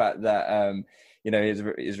about the fact that, his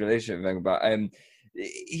relationship with Wenger. But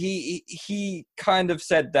he kind of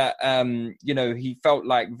said that, he felt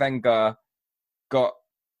like Wenger got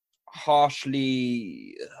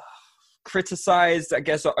harshly criticised, I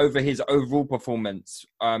guess, over his overall performance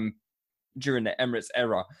during the Emirates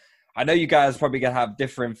era. I know you guys probably gonna have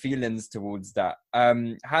different feelings towards that.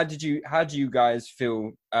 How do you guys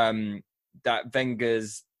feel that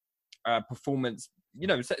Wenger's performance,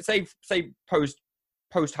 say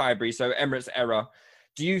post Highbury, so Emirates era,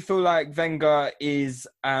 do you feel like Wenger is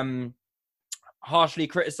harshly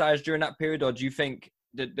criticised during that period, or do you think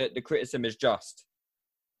that the criticism is just?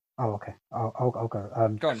 Oh, okay. I'll go.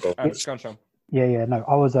 Go on, Sean. Yeah. No,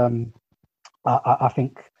 I was. I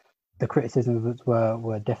think the criticisms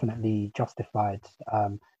were definitely justified.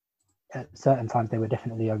 At certain times, they were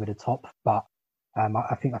definitely over the top. But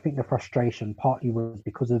I think the frustration partly was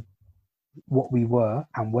because of what we were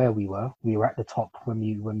and where we were. We were at the top when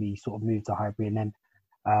we sort of moved to Highbury, and then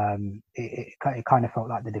it kind of felt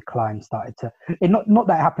like the decline started to. Not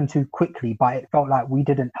that it happened too quickly, but it felt like we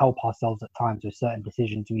didn't help ourselves at times with certain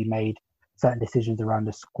decisions we made, certain decisions around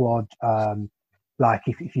the squad. Like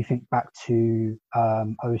if you think back to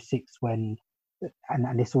 06 when,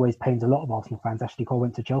 and this always pains a lot of Arsenal fans, Ashley Cole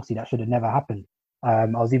went to Chelsea. That should have never happened. I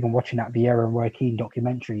was even watching that Vieira and Roy Keane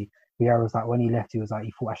documentary Vieira was like, when he left, he was like,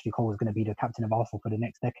 he thought Ashley Cole was going to be the captain of Arsenal for the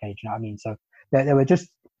next decade. You know what I mean? So there were just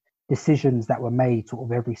decisions that were made sort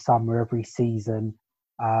of every summer, every season.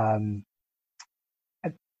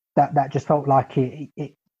 That just felt like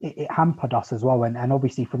it hampered us as well. And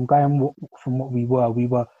obviously from what we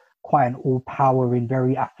were quite an all-powering,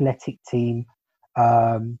 very athletic team.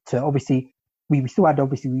 To obviously, we still had,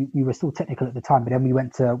 we were still technical at the time, but then we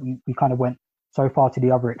kind of went so far to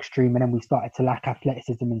the other extreme, and then we started to lack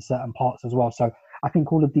athleticism in certain parts as well. So I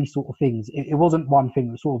think all of these sort of things, it wasn't one thing,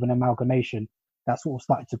 it was sort of an amalgamation that sort of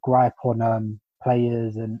started to gripe on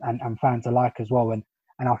players and fans alike as well. And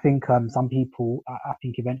I think some people, I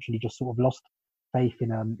think eventually just sort of lost faith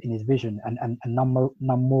in his vision, and none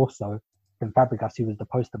more so than Fabregas, who was the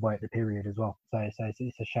poster boy at the period as well. So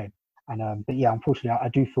it's a shame. And but yeah, unfortunately, I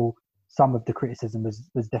do feel some of the criticism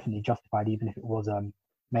was definitely justified, even if it was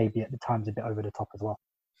maybe at the times a bit over the top as well.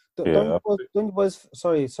 Don't you boys,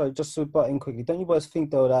 sorry, just to butt in quickly, don't you boys think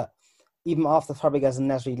though that even after Fabregas and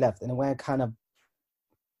Nasri left, and when kind of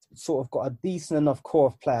sort of got a decent enough core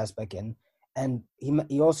of players back in, and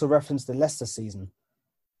he also referenced the Leicester season,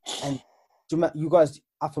 and you guys,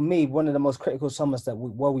 for me, one of the most critical summers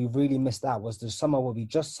where we really missed out was the summer where we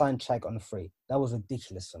just signed Chag on free. That was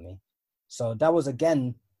ridiculous for me. So that was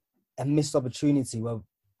again a missed opportunity where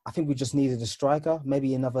I think we just needed a striker,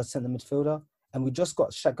 maybe another centre midfielder, and we just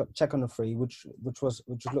got Chag on the free, which looked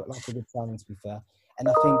like a good signing, to be fair. And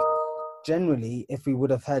I think generally, if we would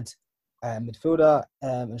have had midfielder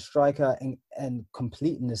and striker and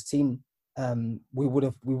completing this team, we would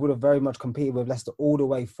have very much competed with Leicester all the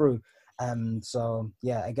way through. So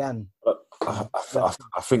yeah, again, I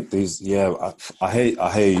think these. Yeah, I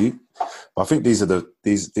hear you, but I think these are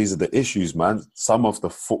the issues, man. Some of the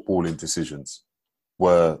footballing decisions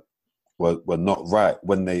were not right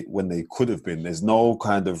when they could have been. There's no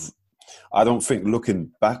kind of, I don't think,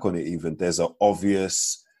 looking back on it, even there's an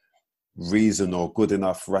obvious reason or good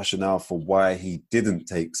enough rationale for why he didn't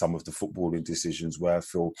take some of the footballing decisions where I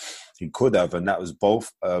feel he could have, and that was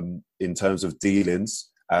both in terms of dealings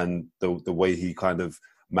and the way he kind of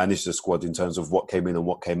managed the squad in terms of what came in and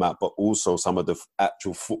what came out, but also some of the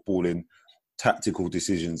actual footballing tactical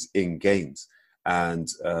decisions in games. And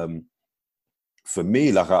for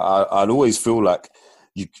me, like I'd always feel like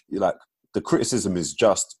the criticism is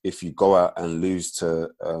just if you go out and lose to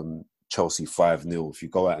Chelsea 5-0, if you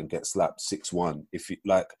go out and get slapped 6-1, if you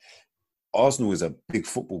like, Arsenal is a big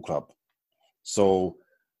football club, so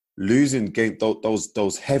losing game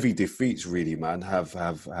those heavy defeats really, man, have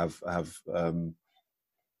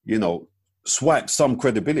swiped some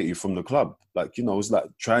credibility from the club. Like, it's like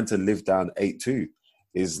trying to live down 8-2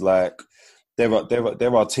 is like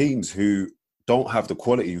there are teams who don't have the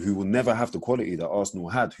quality, who will never have the quality that Arsenal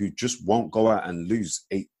had, who just won't go out and lose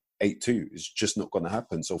 8-2. It's just not going to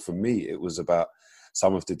happen. So for me, it was about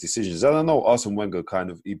some of the decisions. And I know Arsene Wenger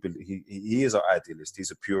he is an idealist.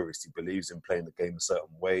 He's a purist. He believes in playing the game a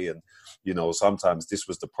certain way. And, sometimes this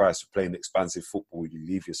was the price of playing expansive football. You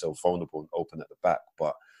leave yourself vulnerable and open at the back.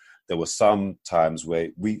 But there were some times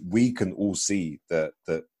where we can all see the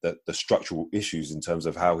structural issues in terms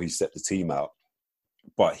of how he set the team out.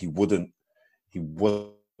 But he wasn't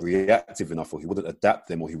reactive enough, or he wouldn't adapt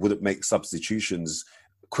them, or he wouldn't make substitutions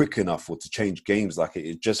quick enough, or to change games. Like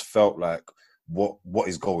it just felt like, what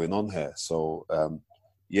is going on here? So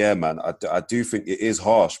yeah, man, I do think it is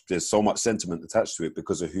harsh. There's so much sentiment attached to it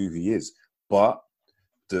because of who he is, but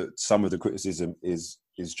some of the criticism is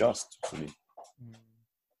just for me.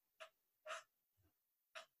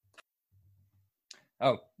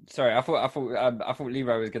 Oh, sorry, I thought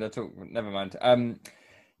Leroy was going to talk. Never mind.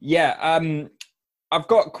 I've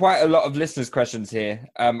got quite a lot of listeners' questions here.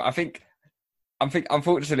 I think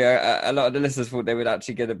unfortunately, a lot of the listeners thought they would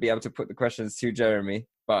actually going to be able to put the questions to Jeremy.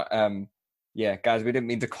 But yeah, guys, we didn't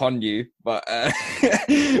mean to con you, but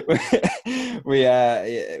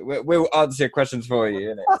we'll answer your questions for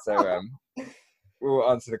you, innit? So we'll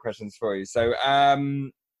answer the questions for you. So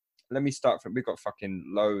let me start from. We've got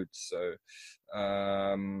fucking loads. So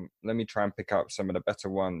let me try and pick up some of the better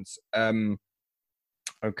ones.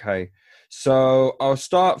 Okay, so I'll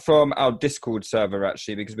start from our Discord server,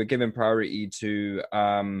 actually, because we're giving priority to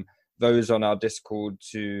those on our Discord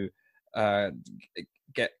to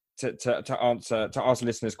get to ask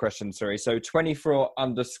listeners questions. Sorry, so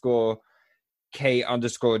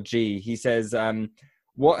 24_K_G. He says,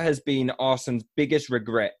 what has been Arsenal's biggest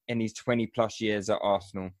regret in his 20+ years at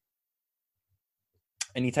Arsenal?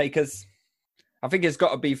 Any takers? I think it's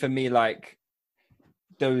got to be for me, like,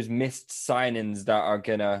 those missed signings that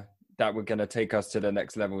were gonna take us to the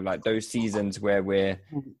next level, like those seasons where we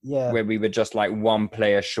were just like one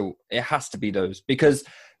player short. It has to be those, because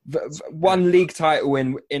one league title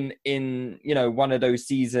in you know, one of those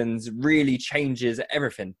seasons really changes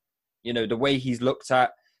everything. You know, the way he's looked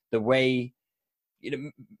at, the way, you know,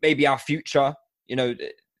 maybe our future, you know,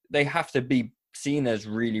 they have to be seen as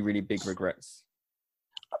really, really big regrets.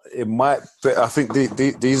 It might, but I think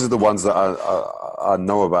these are the ones that I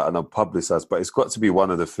know about and are publicised. But it's got to be one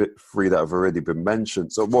of the three that have already been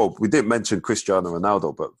mentioned. So, well, we didn't mention Cristiano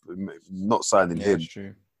Ronaldo, but not signing him. That's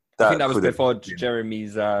true. I think that was before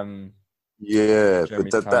Jeremy's. Yeah,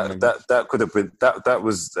 Jeremy's but that could have been that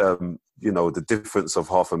was you know, the difference of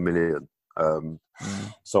 $500,000.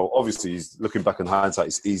 So obviously, looking back in hindsight,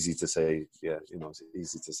 it's easy to say, yeah, you know, it's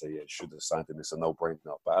easy to say, yeah, should have signed him. It's a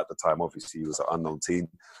no-brainer. But at the time, obviously, he was an unknown team.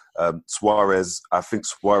 Suarez, I think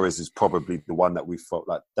Suarez is probably the one that we felt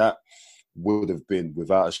like that would have been,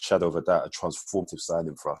 without a shadow of a doubt, a transformative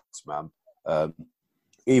signing for us, man.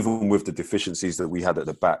 Even with the deficiencies that we had at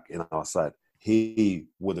the back in our side, he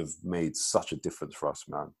would have made such a difference for us,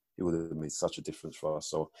 man. He would have made such a difference for us.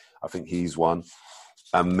 So I think he's one.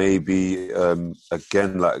 And maybe,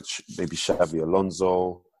 again, like maybe Xabi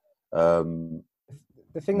Alonso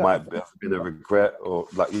the thing might have been a regret, or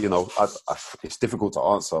like, you know, it's difficult to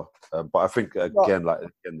answer. But I think, again,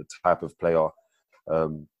 the type of player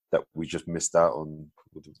that we just missed out on.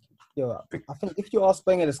 Yeah, I think if you ask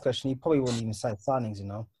Wenger this question, he probably wouldn't even say signings, you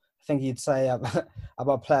know. I think he'd say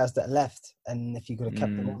about players that left, and if you could have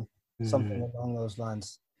kept them on, something along those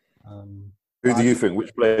lines. Who do you think?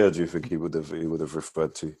 Which player do you think he would have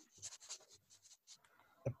referred to? It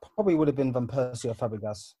probably would have been Van Persie or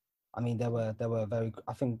Fabregas. I mean, they were very.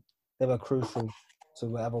 I think they were crucial to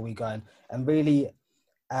wherever we're going. And really,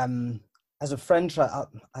 as a franchise,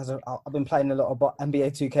 I've been playing a lot about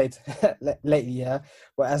NBA 2K lately, yeah.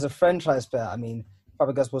 But as a franchise player, I mean,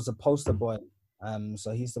 Fabregas was a poster boy.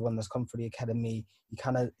 So he's the one that's come through the academy. He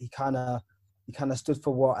kind of stood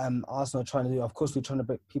for what Arsenal are trying to do. Of course, we're trying to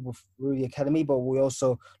bring people through the academy, but we're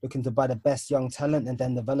also looking to buy the best young talent and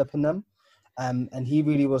then developing them. And he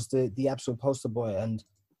really was the absolute poster boy. And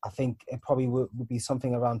I think it probably would be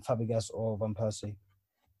something around Fabregas or Van Persie.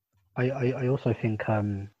 I also think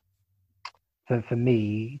for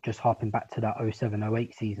me, just harping back to that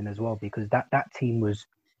 07-08 season as well, because that team was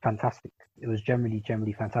fantastic. It was generally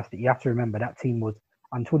fantastic. You have to remember that team was,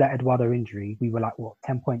 until that Eduardo injury, we were like,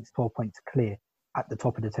 10 points, 12 points clear at the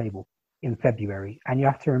top of the table in February. And you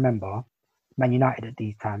have to remember, Man United at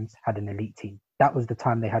these times had an elite team. That was the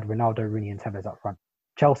time they had Ronaldo, Rooney and Tevez up front.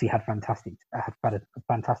 Chelsea had had a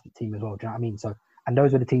fantastic team as well. Do you know what I mean? So, and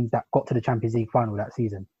those were the teams that got to the Champions League final that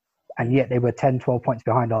season. And yet they were 10, 12 points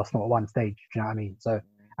behind Arsenal at one stage. Do you know what I mean? So,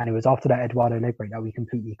 and it was after that Eduardo leg break that we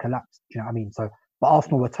completely collapsed. Do you know what I mean? So, but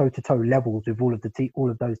Arsenal were toe-to-toe levels with all of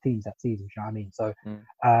those teams that season. Do you know what I mean? So,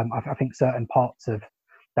 I think certain parts of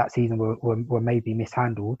that season were maybe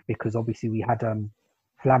mishandled, because obviously we had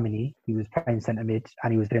Flamini, he was playing centre mid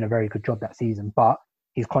and he was doing a very good job that season, but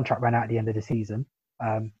his contract ran out at the end of the season,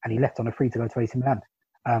 and he left on a free to go to AC Milan.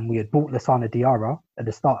 We had bought Lassana Diarra at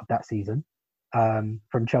the start of that season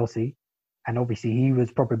from Chelsea, and obviously he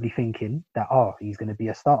was probably thinking that he's going to be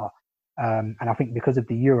a starter. And I think because of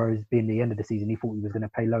the Euros being the end of the season, he thought he was going to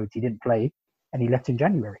play loads. He didn't play, and he left in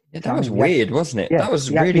January. Yeah, that was weird, wasn't it? Yeah, that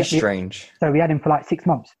was really strange. So we had him for like 6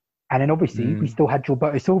 months. And then obviously we still had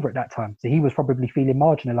Gilberto Silva at that time. So he was probably feeling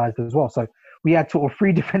marginalised as well. So we had sort of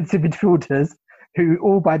 3 defensive midfielders who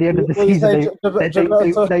all by the end of the season,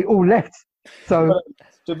 they all left. So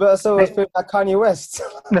Gilberto Silva was feeling like Kanye West.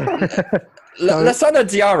 Lassana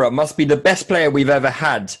Diarra must be the best player we've ever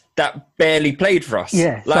had that barely played for us.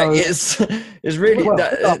 Yeah, like it's really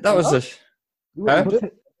that was a.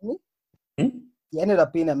 He ended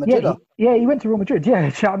up being at Madrid. Yeah, he went to Real Madrid. Yeah, you know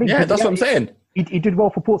what I mean? Yeah, that's what I'm saying. He did well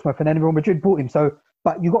for Portsmouth, and then Real Madrid bought him. So,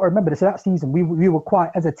 but you got to remember this. So that season, we were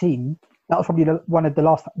quite, as a team, that was probably one of the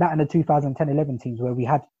last, that and the 2010-11 teams where we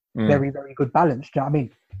had very, very good balance. Do you know what I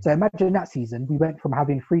mean? So imagine that season, we went from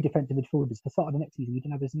having 3 defensive midfielders to start of the next season, we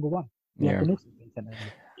didn't have a single one. You know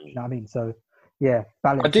what I mean? So, yeah,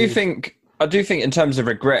 balance. I do think in terms of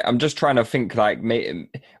regret, I'm just trying to think like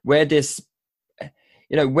where this,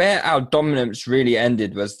 where our dominance really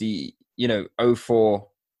ended was the, 04.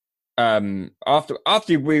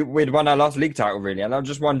 After we'd won our last league title, really. And I'm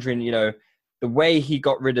just wondering, the way he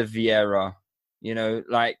got rid of Vieira,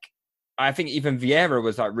 I think even Vieira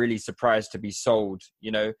was like really surprised to be sold.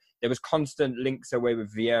 There was constant links away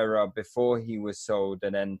with Vieira before he was sold.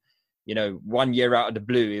 And then, 1 year out of the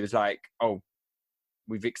blue, it was like, oh,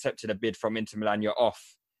 we've accepted a bid from Inter Milan, you're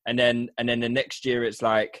off. And then the next year it's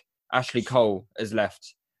like Ashley Cole has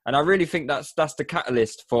left. And I really think that's the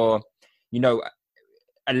catalyst for,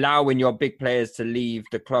 allowing your big players to leave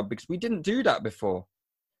the club, because we didn't do that before.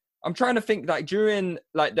 I'm trying to think, like, during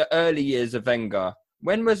like the early years of Wenger,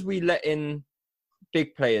 when was we letting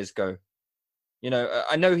big players go? You know,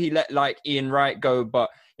 I know he let like Ian Wright go, but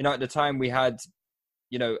you know, at the time we had,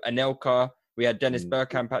 you know, Anelka, we had Dennis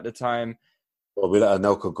Bergkamp at the time. Well, we let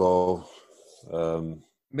Anelka go.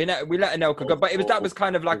 We let Anelka go, but that was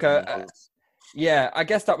kind of like yeah, I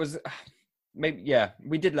guess that was maybe, yeah,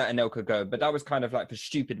 we did let Anelka go, but that was kind of like for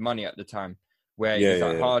stupid money at the time, where it's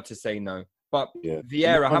like hard to say no. But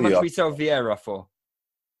Vieira, how much we sell Vieira for?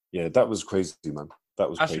 Yeah, that was crazy, man. That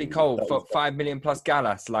was Ashley crazy. Cole for 5 million plus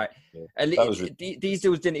Gallas. Like, these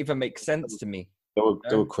deals didn't even make sense to me.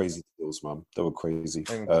 They were crazy deals, man. They were crazy.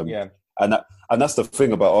 And that's the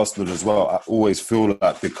thing about Arsenal as well. I always feel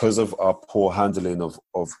like because of our poor handling of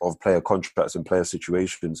player contracts and player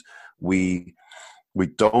situations, we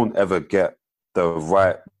don't ever get the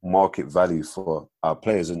right market value for our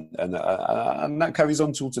players, and that carries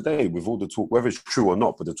on till today with all the talk, whether it's true or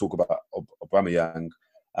not, but the talk about Aubameyang,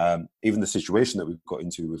 even the situation that we've got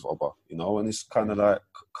into with Oba, you know, and it's kind of like,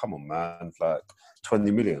 come on, man, like 20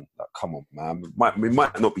 million, like, come on, man. It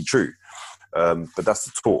might not be true, but that's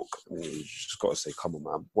the talk. You just got to say, come on,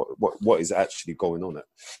 man, what is actually going on at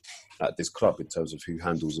this club in terms of who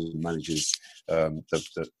handles and manages the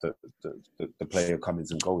player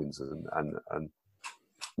comings and goings, and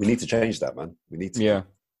we need to change that, man. We need to.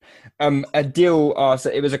 Adil asked,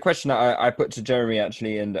 it was a question that I put to Jeremy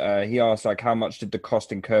actually, and he asked, like, how much did the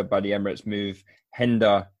cost incurred by the Emirates move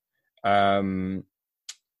hinder Wenger's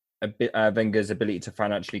ability to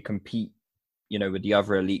financially compete, you know, with the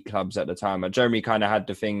other elite clubs at the time? Jeremy kind of had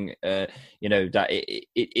the thing, you know, that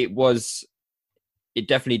it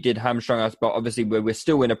definitely did hamstring us, but obviously we're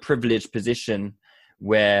still in a privileged position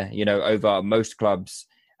where, you know, over most clubs,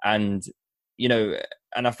 and, you know,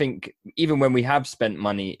 and I think even when we have spent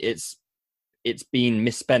money, it's been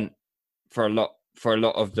misspent for a lot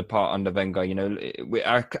of the part under Wenger. You know,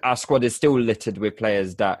 our squad is still littered with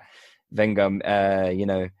players that Wenger, you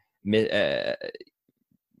know,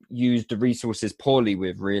 used the resources poorly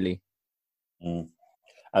with, really.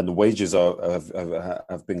 And the wages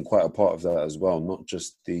have been quite a part of that as well, not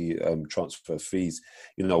just the transfer fees.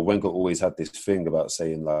 You know, Wenger always had this thing about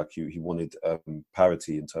saying, like, he wanted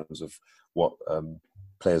parity in terms of what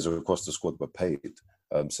players across the squad were paid.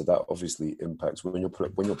 So that obviously impacts when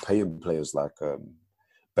you're paying players like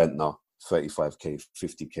Bentner 35k,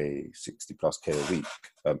 50k, 60 plus k a week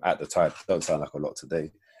at the time. Don't sound like a lot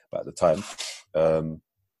today, but at the time,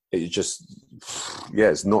 it just,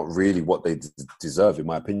 it's not really what they deserve, in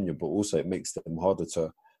my opinion. But also, it makes them harder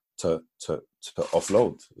to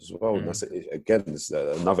offload as well. And that's, again, it's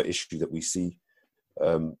another issue that we see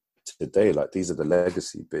today. Like, these are the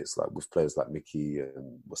legacy bits, like with players like Mickey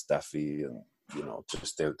and Mustafi, and, you know,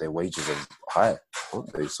 just their wages are high,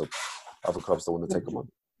 aren't they? So other clubs don't want to take them on.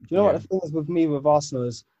 Do you know what the thing is with me with Arsenal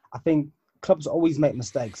is, I think clubs always make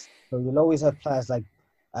mistakes. So you'll always have players like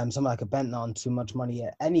someone like a Bentner on too much money.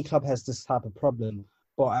 Any club has this type of problem,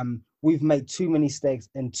 but we've made too many mistakes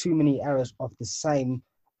and too many errors of the same,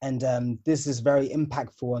 and this is very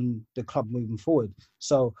impactful on the club moving forward.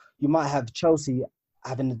 So you might have Chelsea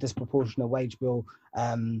having a disproportionate wage bill.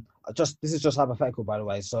 This is just hypothetical, by the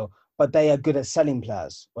way. So, but they are good at selling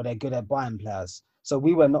players, or they're good at buying players. So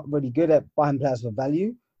we were not really good at buying players for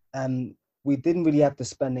value, and we didn't really have the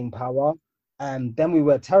spending power. And then we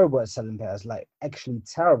were terrible at selling players, like actually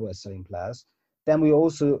terrible at selling players. Then we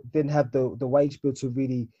also didn't have the wage bill to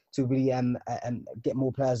really get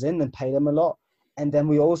more players in and pay them a lot. And then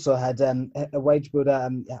we also had a wage bill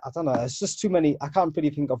that I don't know. It's just too many. I can't really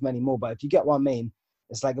think of many more. But if you get what I mean,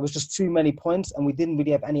 it's like it was just too many points, and we didn't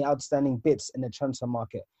really have any outstanding bits in the transfer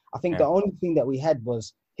market. I think the only thing that we had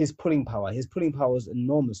was his pulling power. His pulling power was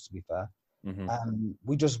enormous, to be fair.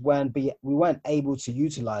 We just weren't able to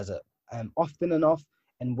utilize it often enough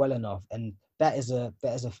and well enough, and that is a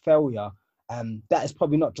failure. That is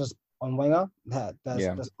probably not just on Wenger. That's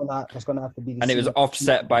going to have to be. And it was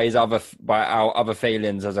offset by our other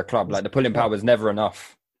failings as a club. Like, the pulling power was never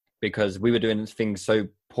enough because we were doing things so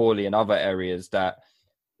poorly in other areas that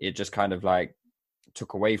it just kind of like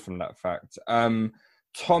took away from that fact.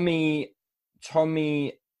 Tommy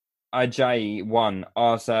Ajayi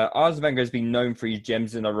asks, Arsene Wenger has been known for his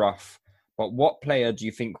gems in the rough, but what player do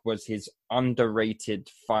you think was his underrated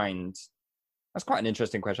find? That's quite an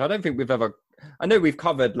interesting question. I don't think I know we've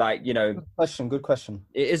covered, like, you know... Good question.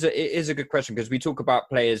 It is a good question, because we talk about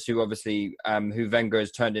players who obviously, who Wenger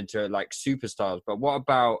has turned into, like, superstars. But what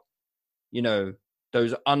about, you know,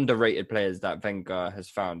 those underrated players that Wenger has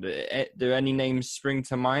found? Do any names spring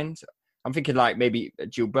to mind? I'm thinking, like, maybe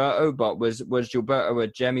Gilberto, but was Gilberto a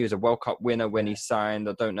gem? He was a World Cup winner when he signed.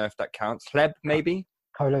 I don't know if that counts. Hleb, maybe?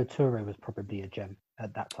 Kolo Touré was probably a gem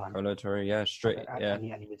at that time. Kolo Touré, yeah, straight, yeah.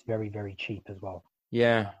 And he was very, very cheap as well.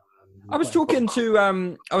 Yeah. I was talking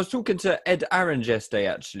to Ed Aarons yesterday,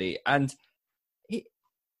 actually, and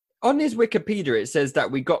on his Wikipedia it says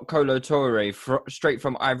that we got Kolo Touré straight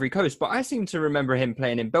from Ivory Coast, but I seem to remember him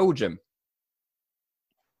playing in Belgium.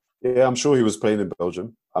 Yeah, I'm sure he was playing in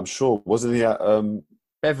Belgium. I'm sure, wasn't he at Beveren.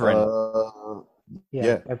 Beveren.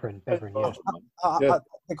 Yeah.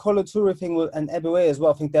 The Kolo Touré thing and Eboué as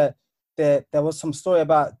well. I think that there was some story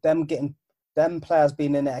about them players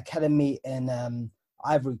being in an academy in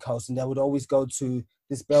Ivory Coast, and they would always go to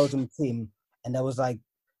this Belgium team, and there was like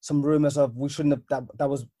some rumors of we shouldn't have that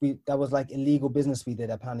was like illegal business we did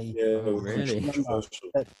apparently. Yeah, really.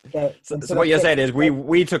 So what you're saying is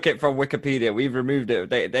we took it from Wikipedia. We've removed it.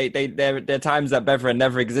 There are times that Beveren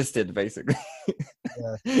never existed, basically.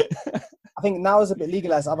 Yeah. I think now it's a bit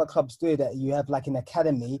legalized. Other clubs do it, that you have like an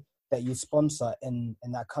academy that you sponsor in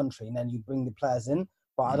that country, and then you bring the players in.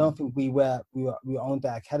 But I don't think we owned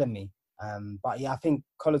that academy. But yeah, I think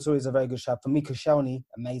Kolo Touré is a very good shot. For me, Koscielny,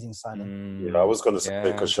 amazing signing. Yeah, I was going to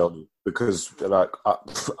say Koscielny because like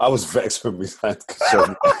I was vexed when we signed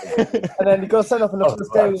Koscielny. And then he got sent off in the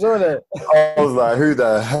first game, wasn't it? I was like, who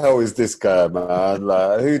the hell is this guy, man?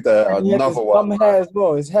 Like, who the and he had another one? Hair as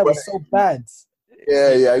well. His hair was so bad.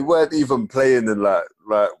 Yeah, he weren't even playing in like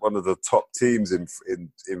one of the top teams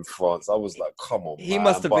in France. I was like, come on, he man.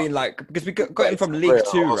 must have been like, because we got him from League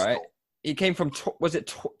Two, right? He came from, was it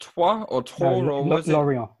Troyes or Tours or was it?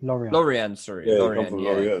 Lorient, sorry. Yeah,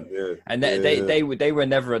 Lorient, yeah. And they were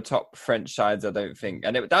never a top French sides, I don't think.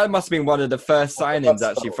 And that must have been one of the first signings,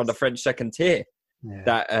 actually, from the French second tier. Yeah.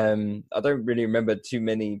 That I don't really remember too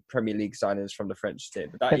many Premier League signings from the French tier.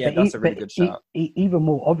 But that's a really good shout. Even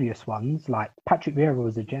more obvious ones, like Patrick Vieira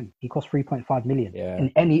was a gem. He cost 3.5 million. Yeah.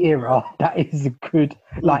 In any era, that is a good...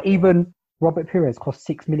 Like, even Robert Pires cost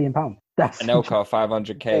 £6 million. That's Anelka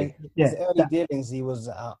 500k. Yeah, his early dealings, he was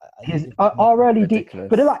our early dealings,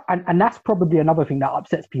 but like, and that's probably another thing that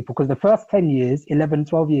upsets people because the first 10 years, 11,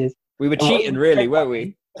 12 years, we were cheating, really, weren't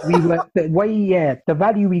we? We were the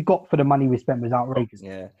value we got for the money we spent was outrageous.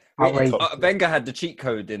 Yeah, outrageous. Wenger had the cheat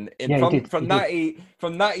code from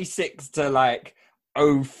 96 to like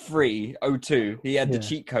 03, 02. He had the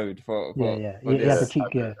cheat code for he had the cheat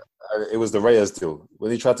code. It was the Reyes deal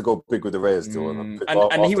when he tried to go big with the Reyes deal,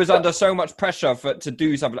 and he was under so much pressure to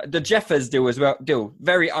do something like the Jeffers deal as well.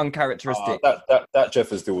 Very uncharacteristic. That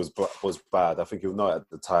Jeffers deal was bad. I think you'll know at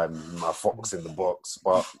the time my fox in the box,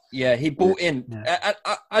 but yeah, he bought in. Yeah.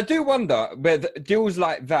 I do wonder whether deals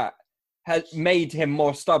like that has made him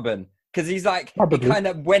more stubborn because he's like he kind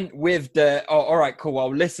of went with the all right, cool,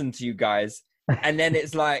 I'll listen to you guys, and then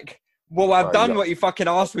it's like, well, I've done what you fucking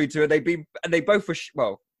asked me to, and they both were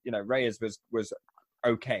you know, Reyes was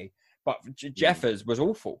okay, but Jeffers was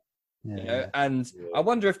awful. Yeah. You know, and I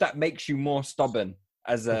wonder if that makes you more stubborn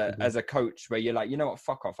as a coach, where you're like, you know what,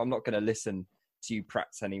 fuck off. I'm not going to listen to you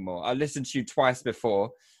prats anymore. I listened to you twice before,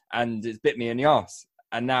 and it's bit me in the arse.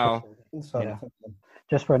 And now,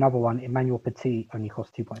 just for another one, Emmanuel Petit only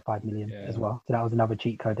cost 2.5 million as well. So that was another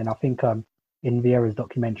cheat code. And I think in Vieira's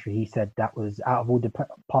documentary, he said that was out of all the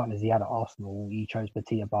partners he had at Arsenal, he chose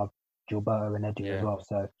Petit above Gilberto and Edu as well.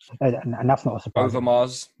 So, and that's not a surprise.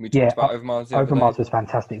 Overmars, we talked about Overmars. Overmars was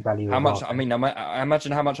fantastic value. How much? I mean, I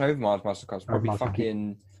imagine how much Overmars must have cost. Probably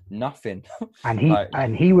fucking nothing.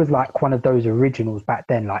 And he was like one of those originals back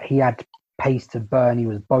then. Like he had pace to burn. He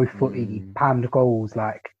was both footed. He panned goals.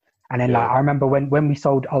 Like, and then like I remember when we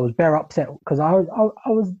sold, I was very upset because I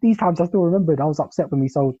was these times I still remembered. I was upset when we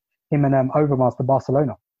sold him and Overmars to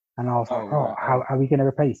Barcelona, and I was how are we going to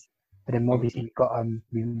replace? But then obviously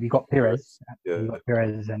we got Pires. We got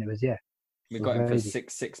Pires, and it was we got him for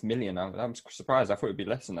 6 million. I'm surprised. I thought it'd be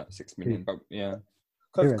less than that, 6 million. But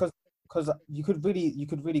because you could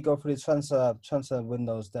really go through the transfer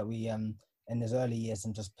windows that we in his early years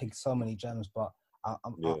and just pick so many gems. But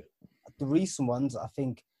the recent ones, I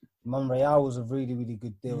think Monreal was a really, really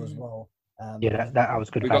good deal as well. That was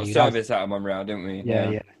good. We got service out of Monreal, didn't we?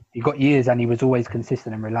 Yeah. He got years, and he was always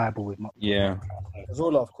consistent and reliable with.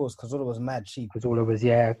 Cazorla, of course. Cazorla was mad cheap. Cazorla was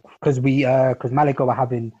because Malaga were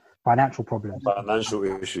having financial problems. Financial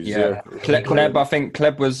issues. Kleb, I think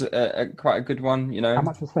Kleb was quite a good one. You know, how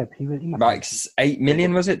much was Kleb? He like 8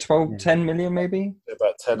 million, was it? 10 million, maybe.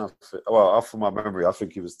 About 10. Well, after my memory, I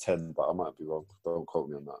think he was 10, but I might be wrong. Don't quote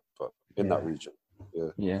me on that. But in that region,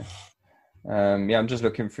 I'm just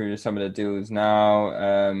looking through some of the deals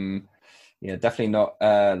now. Definitely not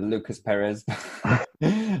Lucas Perez.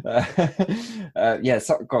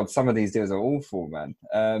 Some of these deals are awful, man.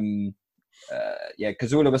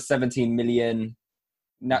 Cazorla was 17 million.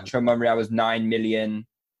 Nacho Monreal was 9 million.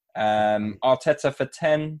 Arteta for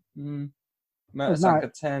 10.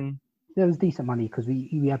 Mertesacker 10. There was decent money because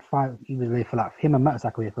we had 5. He was there for like him and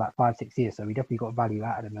Mertesacker were there for like 5-6 years, so we definitely got value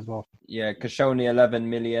out of them as well. Yeah, Koscielny 11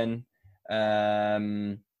 million,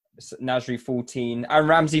 Nasri 14, and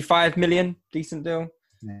Ramsey 5 million. Decent deal.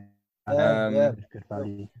 Yeah, good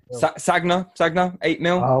value. Sagna 8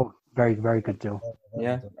 mil. Oh, very very good deal.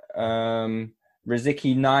 Yeah.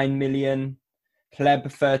 Riziki 9 million,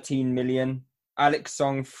 Pleb 13 million, Alex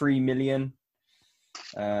Song 3 million.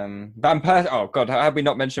 Van Persie. Oh God, have we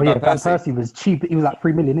not mentioned Van Persie? Van Persie was cheap. He was like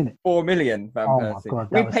 3 million, innit? 4 million. Van Persie. My God,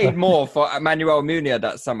 we paid more for Emmanuel Munia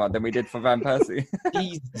that summer than we did for Van Persie.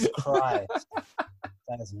 Jesus Christ,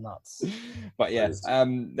 that is nuts. But yeah,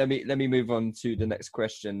 let me move on to the next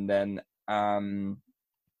question then.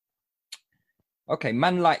 Okay,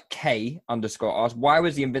 man like K _ asked, why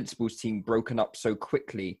was the Invincibles team broken up so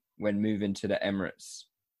quickly when moving to the Emirates?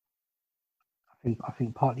 I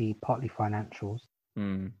think partly financials.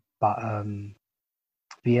 But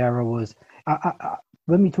Vieira was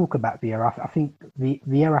when we talk about Vieira, I think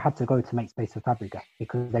Vieira had to go to make space for Fabregas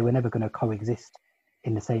because they were never going to coexist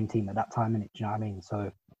in the same team at that time, innit? Do you know what I mean? So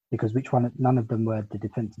because none of them were the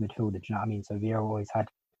defensive midfielder, do you know what I mean? So Vieira always had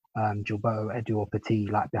Gilberto, Edu or Petit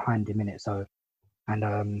like behind him, innit? So and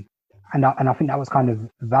I think that was kind of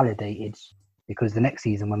validated because the next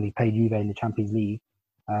season when we played Juve in the Champions League,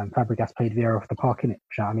 Fabregas played Vieira off the park, innit? Do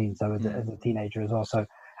you know what I mean? So as a teenager as well. So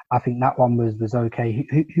I think that one was okay.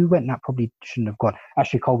 Who went that probably shouldn't have gone.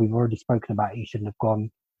 Actually, Cole, we've already spoken about it. He shouldn't have gone.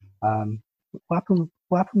 What happened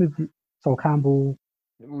with Sol Campbell?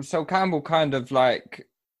 Well, Sol Campbell kind of like...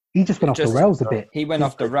 He just went off the rails a bit. He went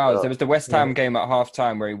off the rails. There was the West Ham game at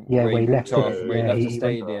half-time where he left the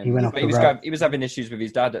stadium. He went off the rails. He was having issues with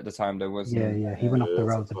his dad at the time, though, wasn't he? Yeah, he went off the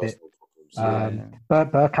rails a bit.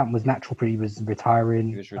 Bergkamp was natural, but he was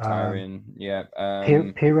retiring.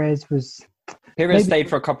 Perez stayed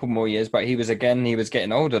for a couple more years, but he was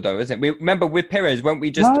getting older though, isn't it? Remember with Perez, weren't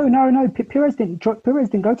we just... No. Perez didn't go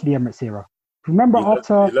to the Emirates era. Remember he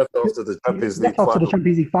left after the Champions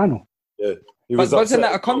League final. Yeah. But wasn't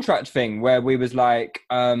that a contract thing where we was like,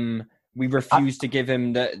 we refused to give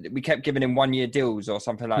him we kept giving him 1 year deals or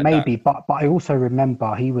something like that? Maybe, but I also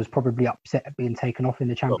remember he was probably upset at being taken off in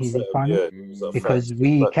the Champions League final because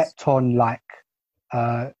we kept on like,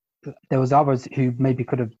 there was others who maybe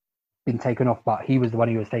could have been taken off, but he was the one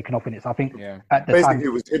who was taken off in it. So I think at the time,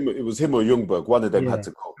 it was him or Ljungberg. One of them had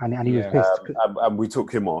to go, and he was pissed. And we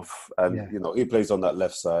took him off, and he plays on that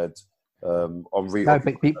left side. But you got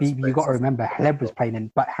to remember, Haleb was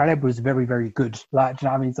playing but Haleb was very, very good. Like, do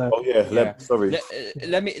you know what I mean? So, Haleb, sorry.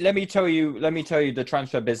 Let me tell you the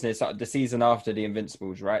transfer business the season after the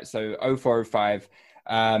Invincibles, right? So 04-05,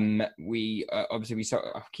 we obviously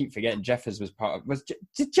I keep forgetting Jeffers was part of.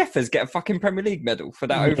 Did Jeffers get a fucking Premier League medal for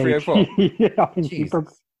that 03-04? Yeah, I think he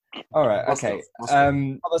probably. All right, okay. I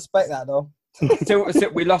respect that though. so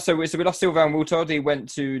we lost Sylvain Wiltord. He went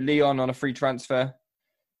to Lyon on a free transfer.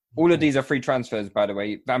 All of these are free transfers, by the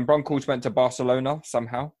way. Van Bronckhorst went to Barcelona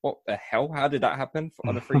somehow. What the hell? How did that happen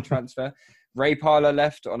on a free transfer? Ray Parler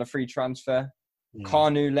left on a free transfer.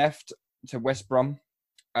 Carnu left to West Brom.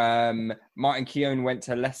 Martin Keown went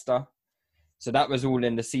to Leicester. So that was all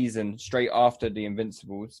in the season straight after the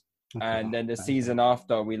Invincibles. And then the season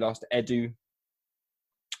after, we lost Edu.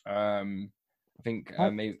 I think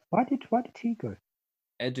maybe... Why did he go?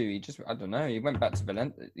 Edu, I don't know. He went back to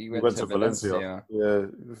Valencia. He went to Valencia. Yeah,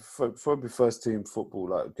 probably first team football,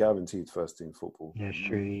 like guaranteed first team football. Yeah,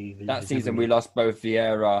 true. That season we lost both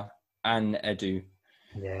Vieira and Edu.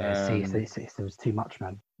 Yeah, it was too much,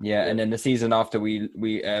 man. Yeah, and then the season after we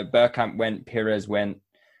Bergkamp went, Perez went,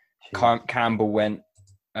 Campbell went,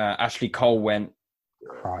 Ashley Cole went.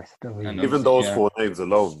 Christ, even those 4 names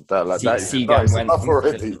alone, that is enough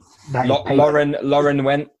already. Lauren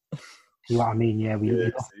went. You know what I mean? Yeah,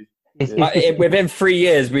 within 3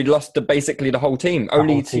 years, we'd lost basically the whole team.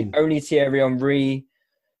 Only Thierry Henry,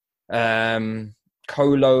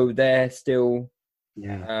 Colo there still.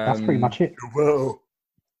 Yeah, that's pretty much it.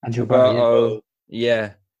 Gilberto,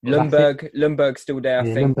 yeah. Ljungberg's still there. I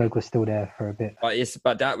think Ljungberg was still there for a bit,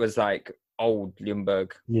 but that was like old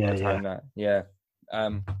Ljungberg. Yeah.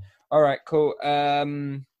 All right, cool.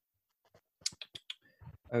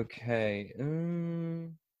 Okay.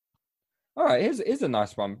 All right, here's a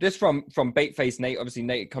nice one. This from Baitface Nate. Obviously,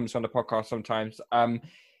 Nate comes from the podcast sometimes.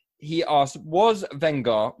 He asked, was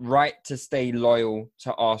Wenger right to stay loyal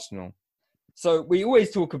to Arsenal? So we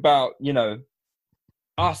always talk about,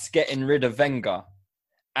 us getting rid of Wenger.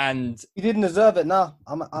 And he didn't deserve it. No,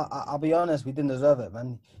 I'll be honest. We didn't deserve it,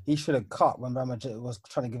 man. He should have cut when Real Madrid was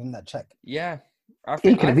trying to give him that check. Yeah.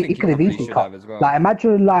 He could have easily cut. Well. Like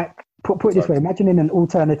imagine, like put it this way: imagine in an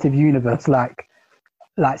alternative universe, like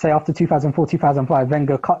say after 2004, 2005,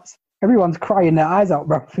 Wenger cuts. Everyone's crying their eyes out,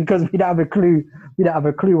 bro, because we don't have a clue. We don't have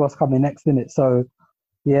a clue what's coming next in it. So,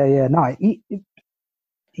 yeah. No, I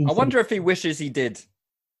wonder if he wishes he did.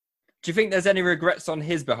 Do you think there's any regrets on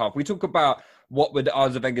his behalf? We talk about what would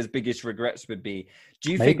Arsene Wenger's biggest regrets would be.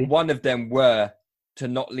 Do you think one of them were to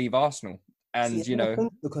not leave Arsenal? And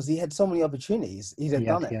because he had so many opportunities, he'd have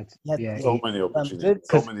done it. He had so many opportunities,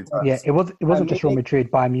 so many times. Yeah, it wasn't just Real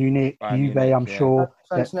Madrid, Bayern Munich, Juve. I'm sure.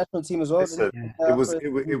 French national team as well.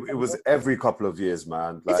 It was every couple of years,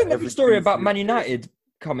 man. Like, isn't there a story about Man United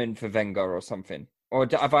coming for Wenger or something? Or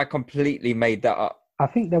have I completely made that up? I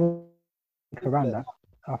think there was around that.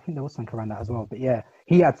 I think there was something around that as well. But yeah,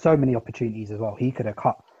 he had so many opportunities as well. He could have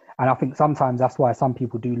cut, and I think sometimes that's why some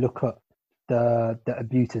people do look at the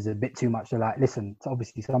abusers a bit too much. They're like, listen,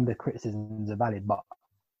 obviously some of the criticisms are valid, but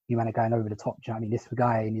you man are going over the top. Do you know what I mean? This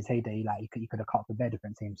guy in his heyday, like he could have cut for a very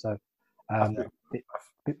different team. So,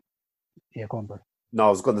 yeah, go on, bro. No, I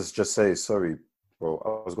was going to just say, sorry, bro.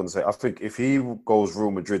 I was going to say, I think if he goes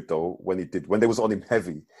Real Madrid though, when they was on him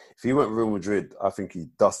heavy, if he went Real Madrid, I think he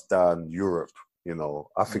dusts down Europe.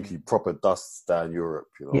 I think he proper dusts down Europe.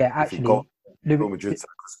 Yeah, actually, if he got Real Madrid,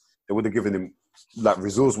 they would have given him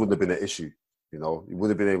resource wouldn't have been an issue. He would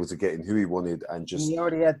have been able to get in who he wanted and just. He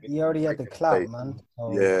already had the clout, man.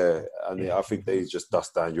 Oh. Yeah, and I think they just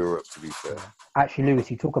dust down Europe. To be fair, actually, Lewis,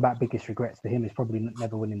 you talk about biggest regrets for him is probably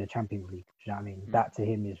never winning the Champions League. Do you know what I mean? That to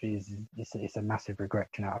him is it's a massive regret.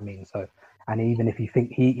 Do you know what I mean? So, and even if you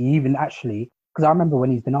think he even actually, because I remember when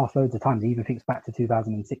he's been asked loads of times, he even thinks back to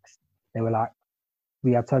 2006. They were like,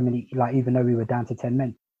 we had so many, like even though we were down to 10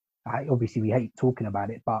 men. Obviously, we hate talking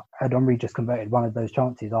about it, but Henry just converted one of those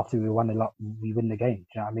chances after we win the game.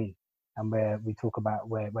 Do you know what I mean? And where we talk about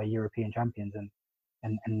we're European champions,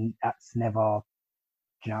 and that's never.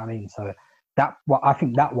 Do you know what I mean? So I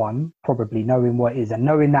think that one probably knowing what it is and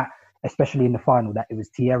knowing that, especially in the final, that it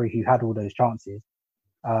was Thierry who had all those chances,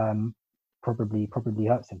 probably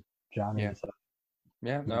hurts him. Do you know what I mean? Yeah. So,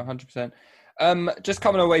 yeah, no, 100%. Just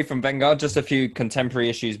coming away from Wenger, just a few contemporary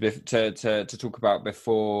issues to talk about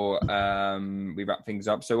before we wrap things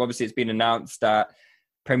up. So obviously it's been announced that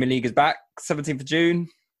Premier League is back, 17th of June.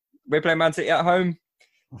 We're playing Man City at home.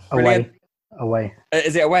 Away.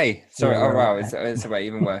 Is it away? Sorry. Yeah, wow. It's away.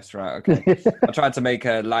 Even worse. Right. Okay. I tried to make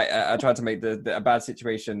a a bad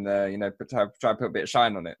situation. Try to put a bit of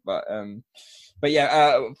shine on it, But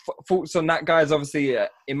yeah, thoughts on that, guys? Obviously,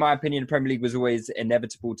 in my opinion, the Premier League was always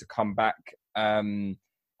inevitable to come back. The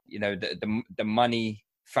money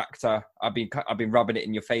factor. I've been rubbing it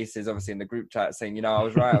in your faces, obviously in the group chat, saying, I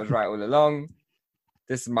was right all along.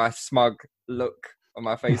 This is my smug look on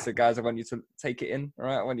my face, so guys, I want you to take it in. All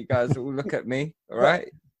right, I want you guys to all look at me. All right.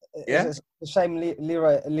 Yeah. It's a shame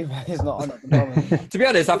Leroy is not on at the moment. To be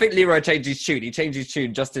honest, I think Leroy changed his tune. He changed his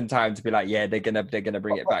tune just in time to be like, yeah, they're gonna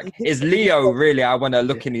bring it back. Is Leo really? I want to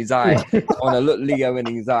look in his eye. I want to look Leo in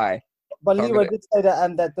his eye. But Leroy did say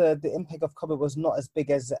that, that the impact of COVID was not as big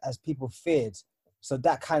as people feared. So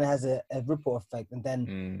that kind of has a ripple effect, and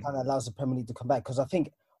then kind of allows the Premier League to come back. Because I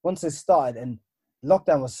think once it started, and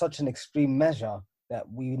lockdown was such an extreme measure that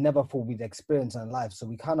we never thought we'd experience in life. So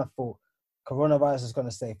we kind of thought coronavirus is going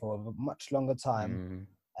to stay for a much longer time,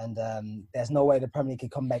 and there's no way the Premier League can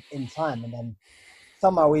come back in time. And then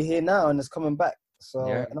somehow we're here now, and it's coming back. So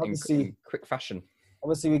and obviously, in quick fashion.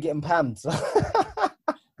 Obviously, we're getting pammed. So.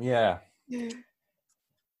 Yeah. Who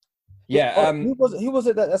was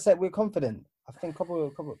it that said we're confident? I think couple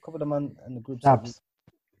of the man in the group. Shabs,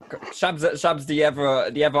 the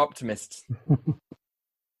ever optimist.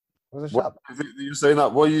 Was it Shab? You're saying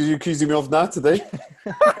that? What are you accusing me of now today?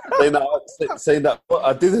 saying that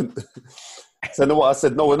I didn't. Saying what I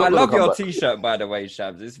said. No, we're not. I love your T-shirt, by the way,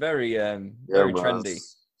 Shabs. It's very very trendy.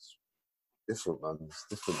 It's different, man. It's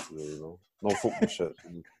different, No football shirt.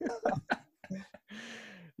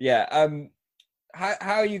 Yeah.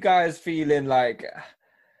 How are you guys feeling? Like,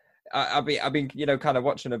 I've been kind of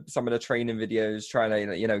watching some of the training videos, trying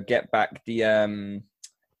to get back the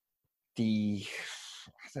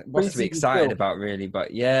what's to be excited about, really.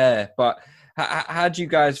 But yeah, how do you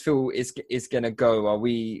guys feel it's gonna go? Are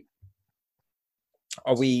we?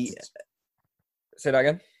 Say that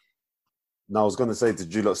again. No, I was gonna say,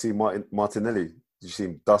 did you not see Martinelli? Did you see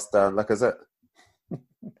him dust down Lacazette?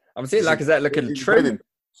 I'm seeing Lacazette looking trim.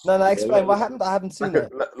 No, explain what happened. I haven't seen it.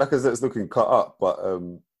 Lacazette's looking cut up, but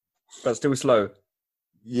still slow.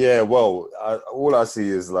 Yeah, well, all I see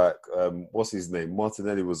is what's his name?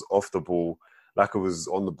 Martinelli was off the ball, Laka was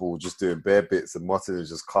on the ball just doing bare bits, and Martinez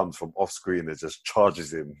just comes from off screen and just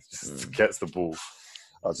charges him, just gets the ball.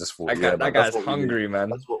 I just thought, that guy's hungry,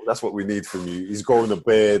 man. That's what we need from you. He's going to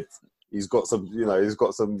bed. He's got some, he's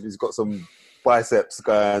got some biceps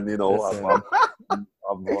going.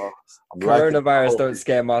 Coronavirus don't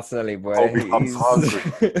scare Martinelli, boy. I hope he comes hungry.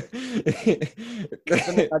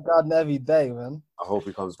 That garden every day, man. I hope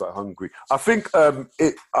he comes back hungry. I think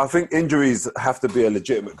injuries have to be a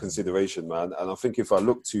legitimate consideration, man. And I think if I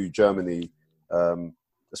look to Germany,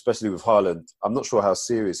 especially with Haaland, I'm not sure how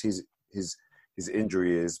serious his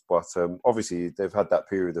injury is, but obviously they've had that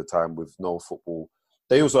period of time with no football.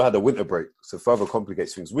 They also had a winter break, so further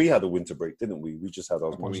complicates things. We had a winter break, didn't we? We just had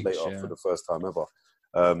our much later for the first time ever.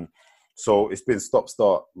 So it's been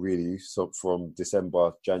stop-start, really, so from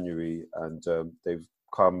December, January, and they've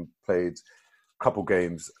played a couple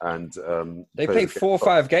games. And they played 4 or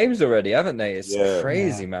 5 games already, haven't they? It's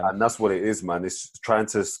crazy, man. And that's what it is, man. It's trying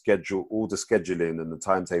to schedule all the scheduling and the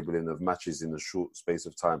timetabling of matches in a short space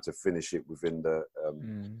of time to finish it within the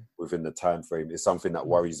time frame. It's something that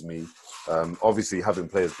worries me. Obviously, having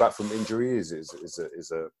players back from injury is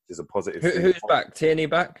a positive thing. Who's back? Tierney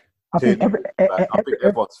back? I think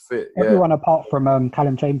everyone's fit. Everyone apart from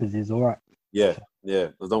Callum Chambers is all right. Yeah.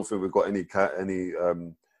 I don't think we've got any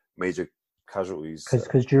major casualties.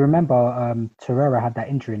 Because do you remember Torreira had that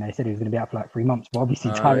injury and they said he was going to be out for like 3 months, but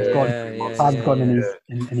obviously time's gone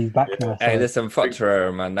and he's back now. So. Hey, listen, fuck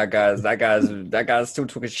Torreira, man. That guy's still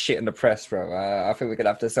talking shit in the press, bro. I think we're gonna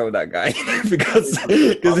have to sell that guy because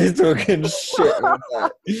he's talking shit.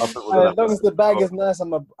 As long as the bag is nice,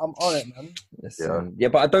 I'm on it, man. Listen, yeah,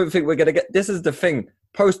 but I don't think we're gonna get. This is the thing.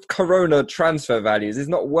 Post-corona transfer values is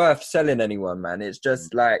not worth selling anyone, man. It's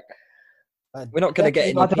just like. We're not going to get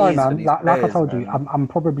any. I don't know, man. Like I told you, I'm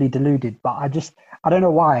probably deluded, but I don't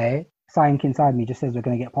know why something inside me just says we're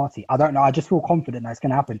going to get Partey. I don't know. I just feel confident that it's going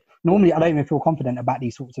to happen. Normally, I don't even feel confident about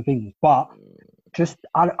these sorts of things, but just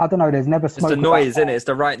I don't know. There's never smoke. It's the noise, isn't it? It's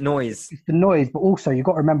the right noise. It's the noise, but also you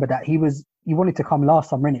got to remember that he wanted to come last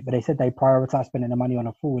summer, innit? But they said they prioritised spending the money on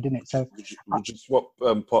a forward, innit? So would you swap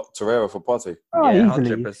Torreira for Partey? Oh, yeah,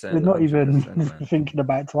 easily. We're not even thinking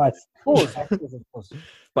about it twice. Of course.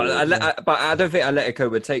 But I don't think Atletico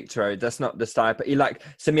would take Torreira. That's not the style. But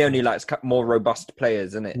Simeone likes more robust players,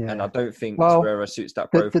 isn't it? Yeah. And I don't think Torreira suits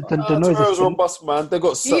that profile. Torreira's robust, man. They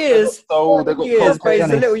got but he's a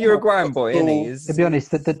little Uruguayan boy, isn't he? To be honest,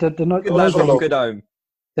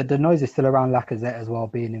 the noise is still around Lacazette as well,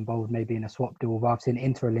 being involved maybe in a swap deal. I've seen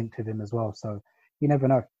Inter linked with him as well, so you never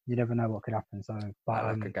know. You never know what could happen. So, but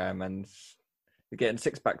I like a guy, man. We're getting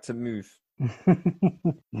 6-pack to move.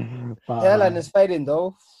 Airline is fading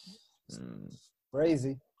though.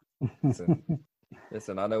 Crazy.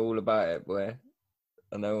 Listen, I know all about it, boy.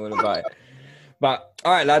 I know all about it. But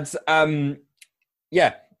all right, lads. We'll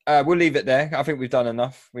leave it there. I think we've done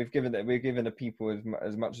enough. We've given the people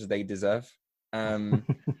as much as they deserve.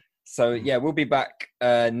 So yeah, we'll be back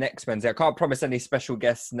next Wednesday. I can't promise any special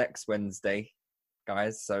guests next Wednesday,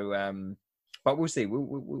 guys. So but we'll see.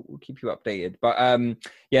 We'll keep you updated. But Dan,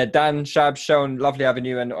 Shab, Sean, lovely having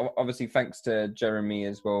you, and obviously thanks to Jeremy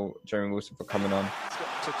as well, Jeremy Wilson, for coming on.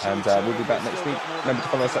 And we'll be back next week. Remember to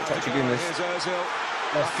follow us at Touchy Gooners.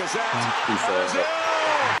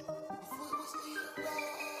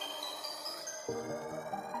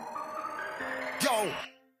 Yo.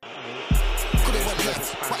 Could it went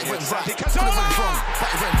left, but it went right. Could it went wrong, but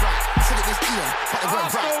it went right. Said it was Ian, but it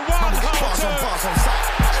went right. Man, we get bars on sight.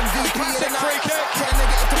 MVP in the night. Can they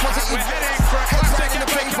get deposit? We're heading for a classic in the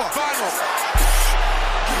paper. Final.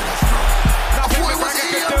 Nothing the Braga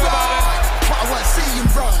could do about it. But I weren't seeing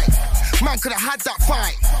right. Man could have had that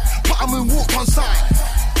fight, but I moonwalked on sight.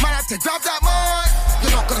 Man had to grab that mic.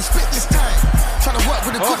 You're not gonna spit this time. Trying to work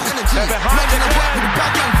with a good energy. Man gonna work with a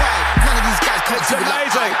bad man vibe. None of these guys can't do it like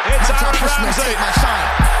that. It's Aaron Ramsey. My shine.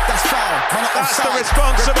 That's foul. Man, that's the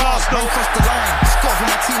response of Arsenal. Man crossed the line. Score for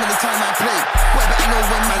my team anytime I play. Well, better know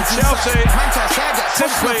when man's Chelsea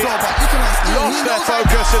simply lost their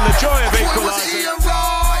focus in the joy of equalising.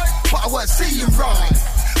 But I weren't seeing right.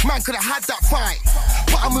 Man could have had that fight,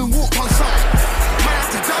 but I moonwalked on sight. Man had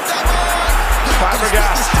to grab that mic.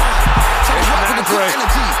 Fabregas. It's Nasri.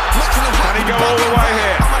 Can he go all the way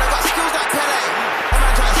here?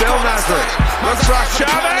 Still Nasri. Looks like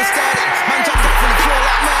Xavi. Man jumped up from the floor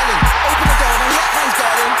like Merlin. Open the door and let hands go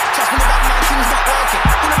in. Trust me, the back man team's not working.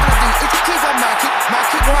 All I'm gonna do is keep on marking.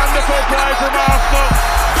 Wonderful play from Arsenal.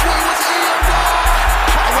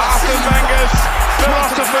 Arsene Wenger's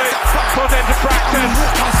philosophy put into practice,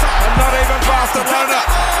 and not even Barcelona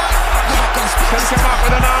can come up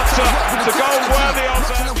with an answer. The goal worthy of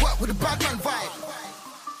them.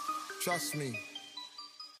 Trust me.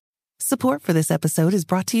 Support for this episode is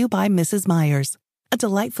brought to you by Mrs. Meyer's. A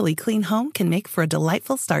delightfully clean home can make for a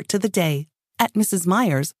delightful start to the day. At Mrs.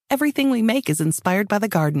 Meyer's, everything we make is inspired by the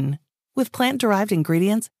garden. With plant-derived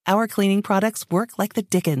ingredients, our cleaning products work like the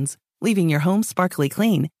dickens, leaving your home sparkly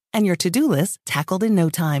clean and your to-do list tackled in no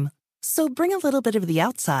time. So bring a little bit of the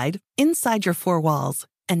outside inside your four walls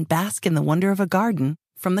and bask in the wonder of a garden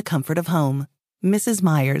from the comfort of home. Mrs.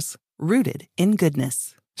 Meyer's, rooted in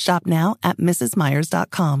goodness. Shop now at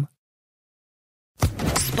mrsmeyers.com.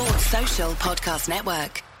 Sports Social Podcast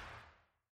Network.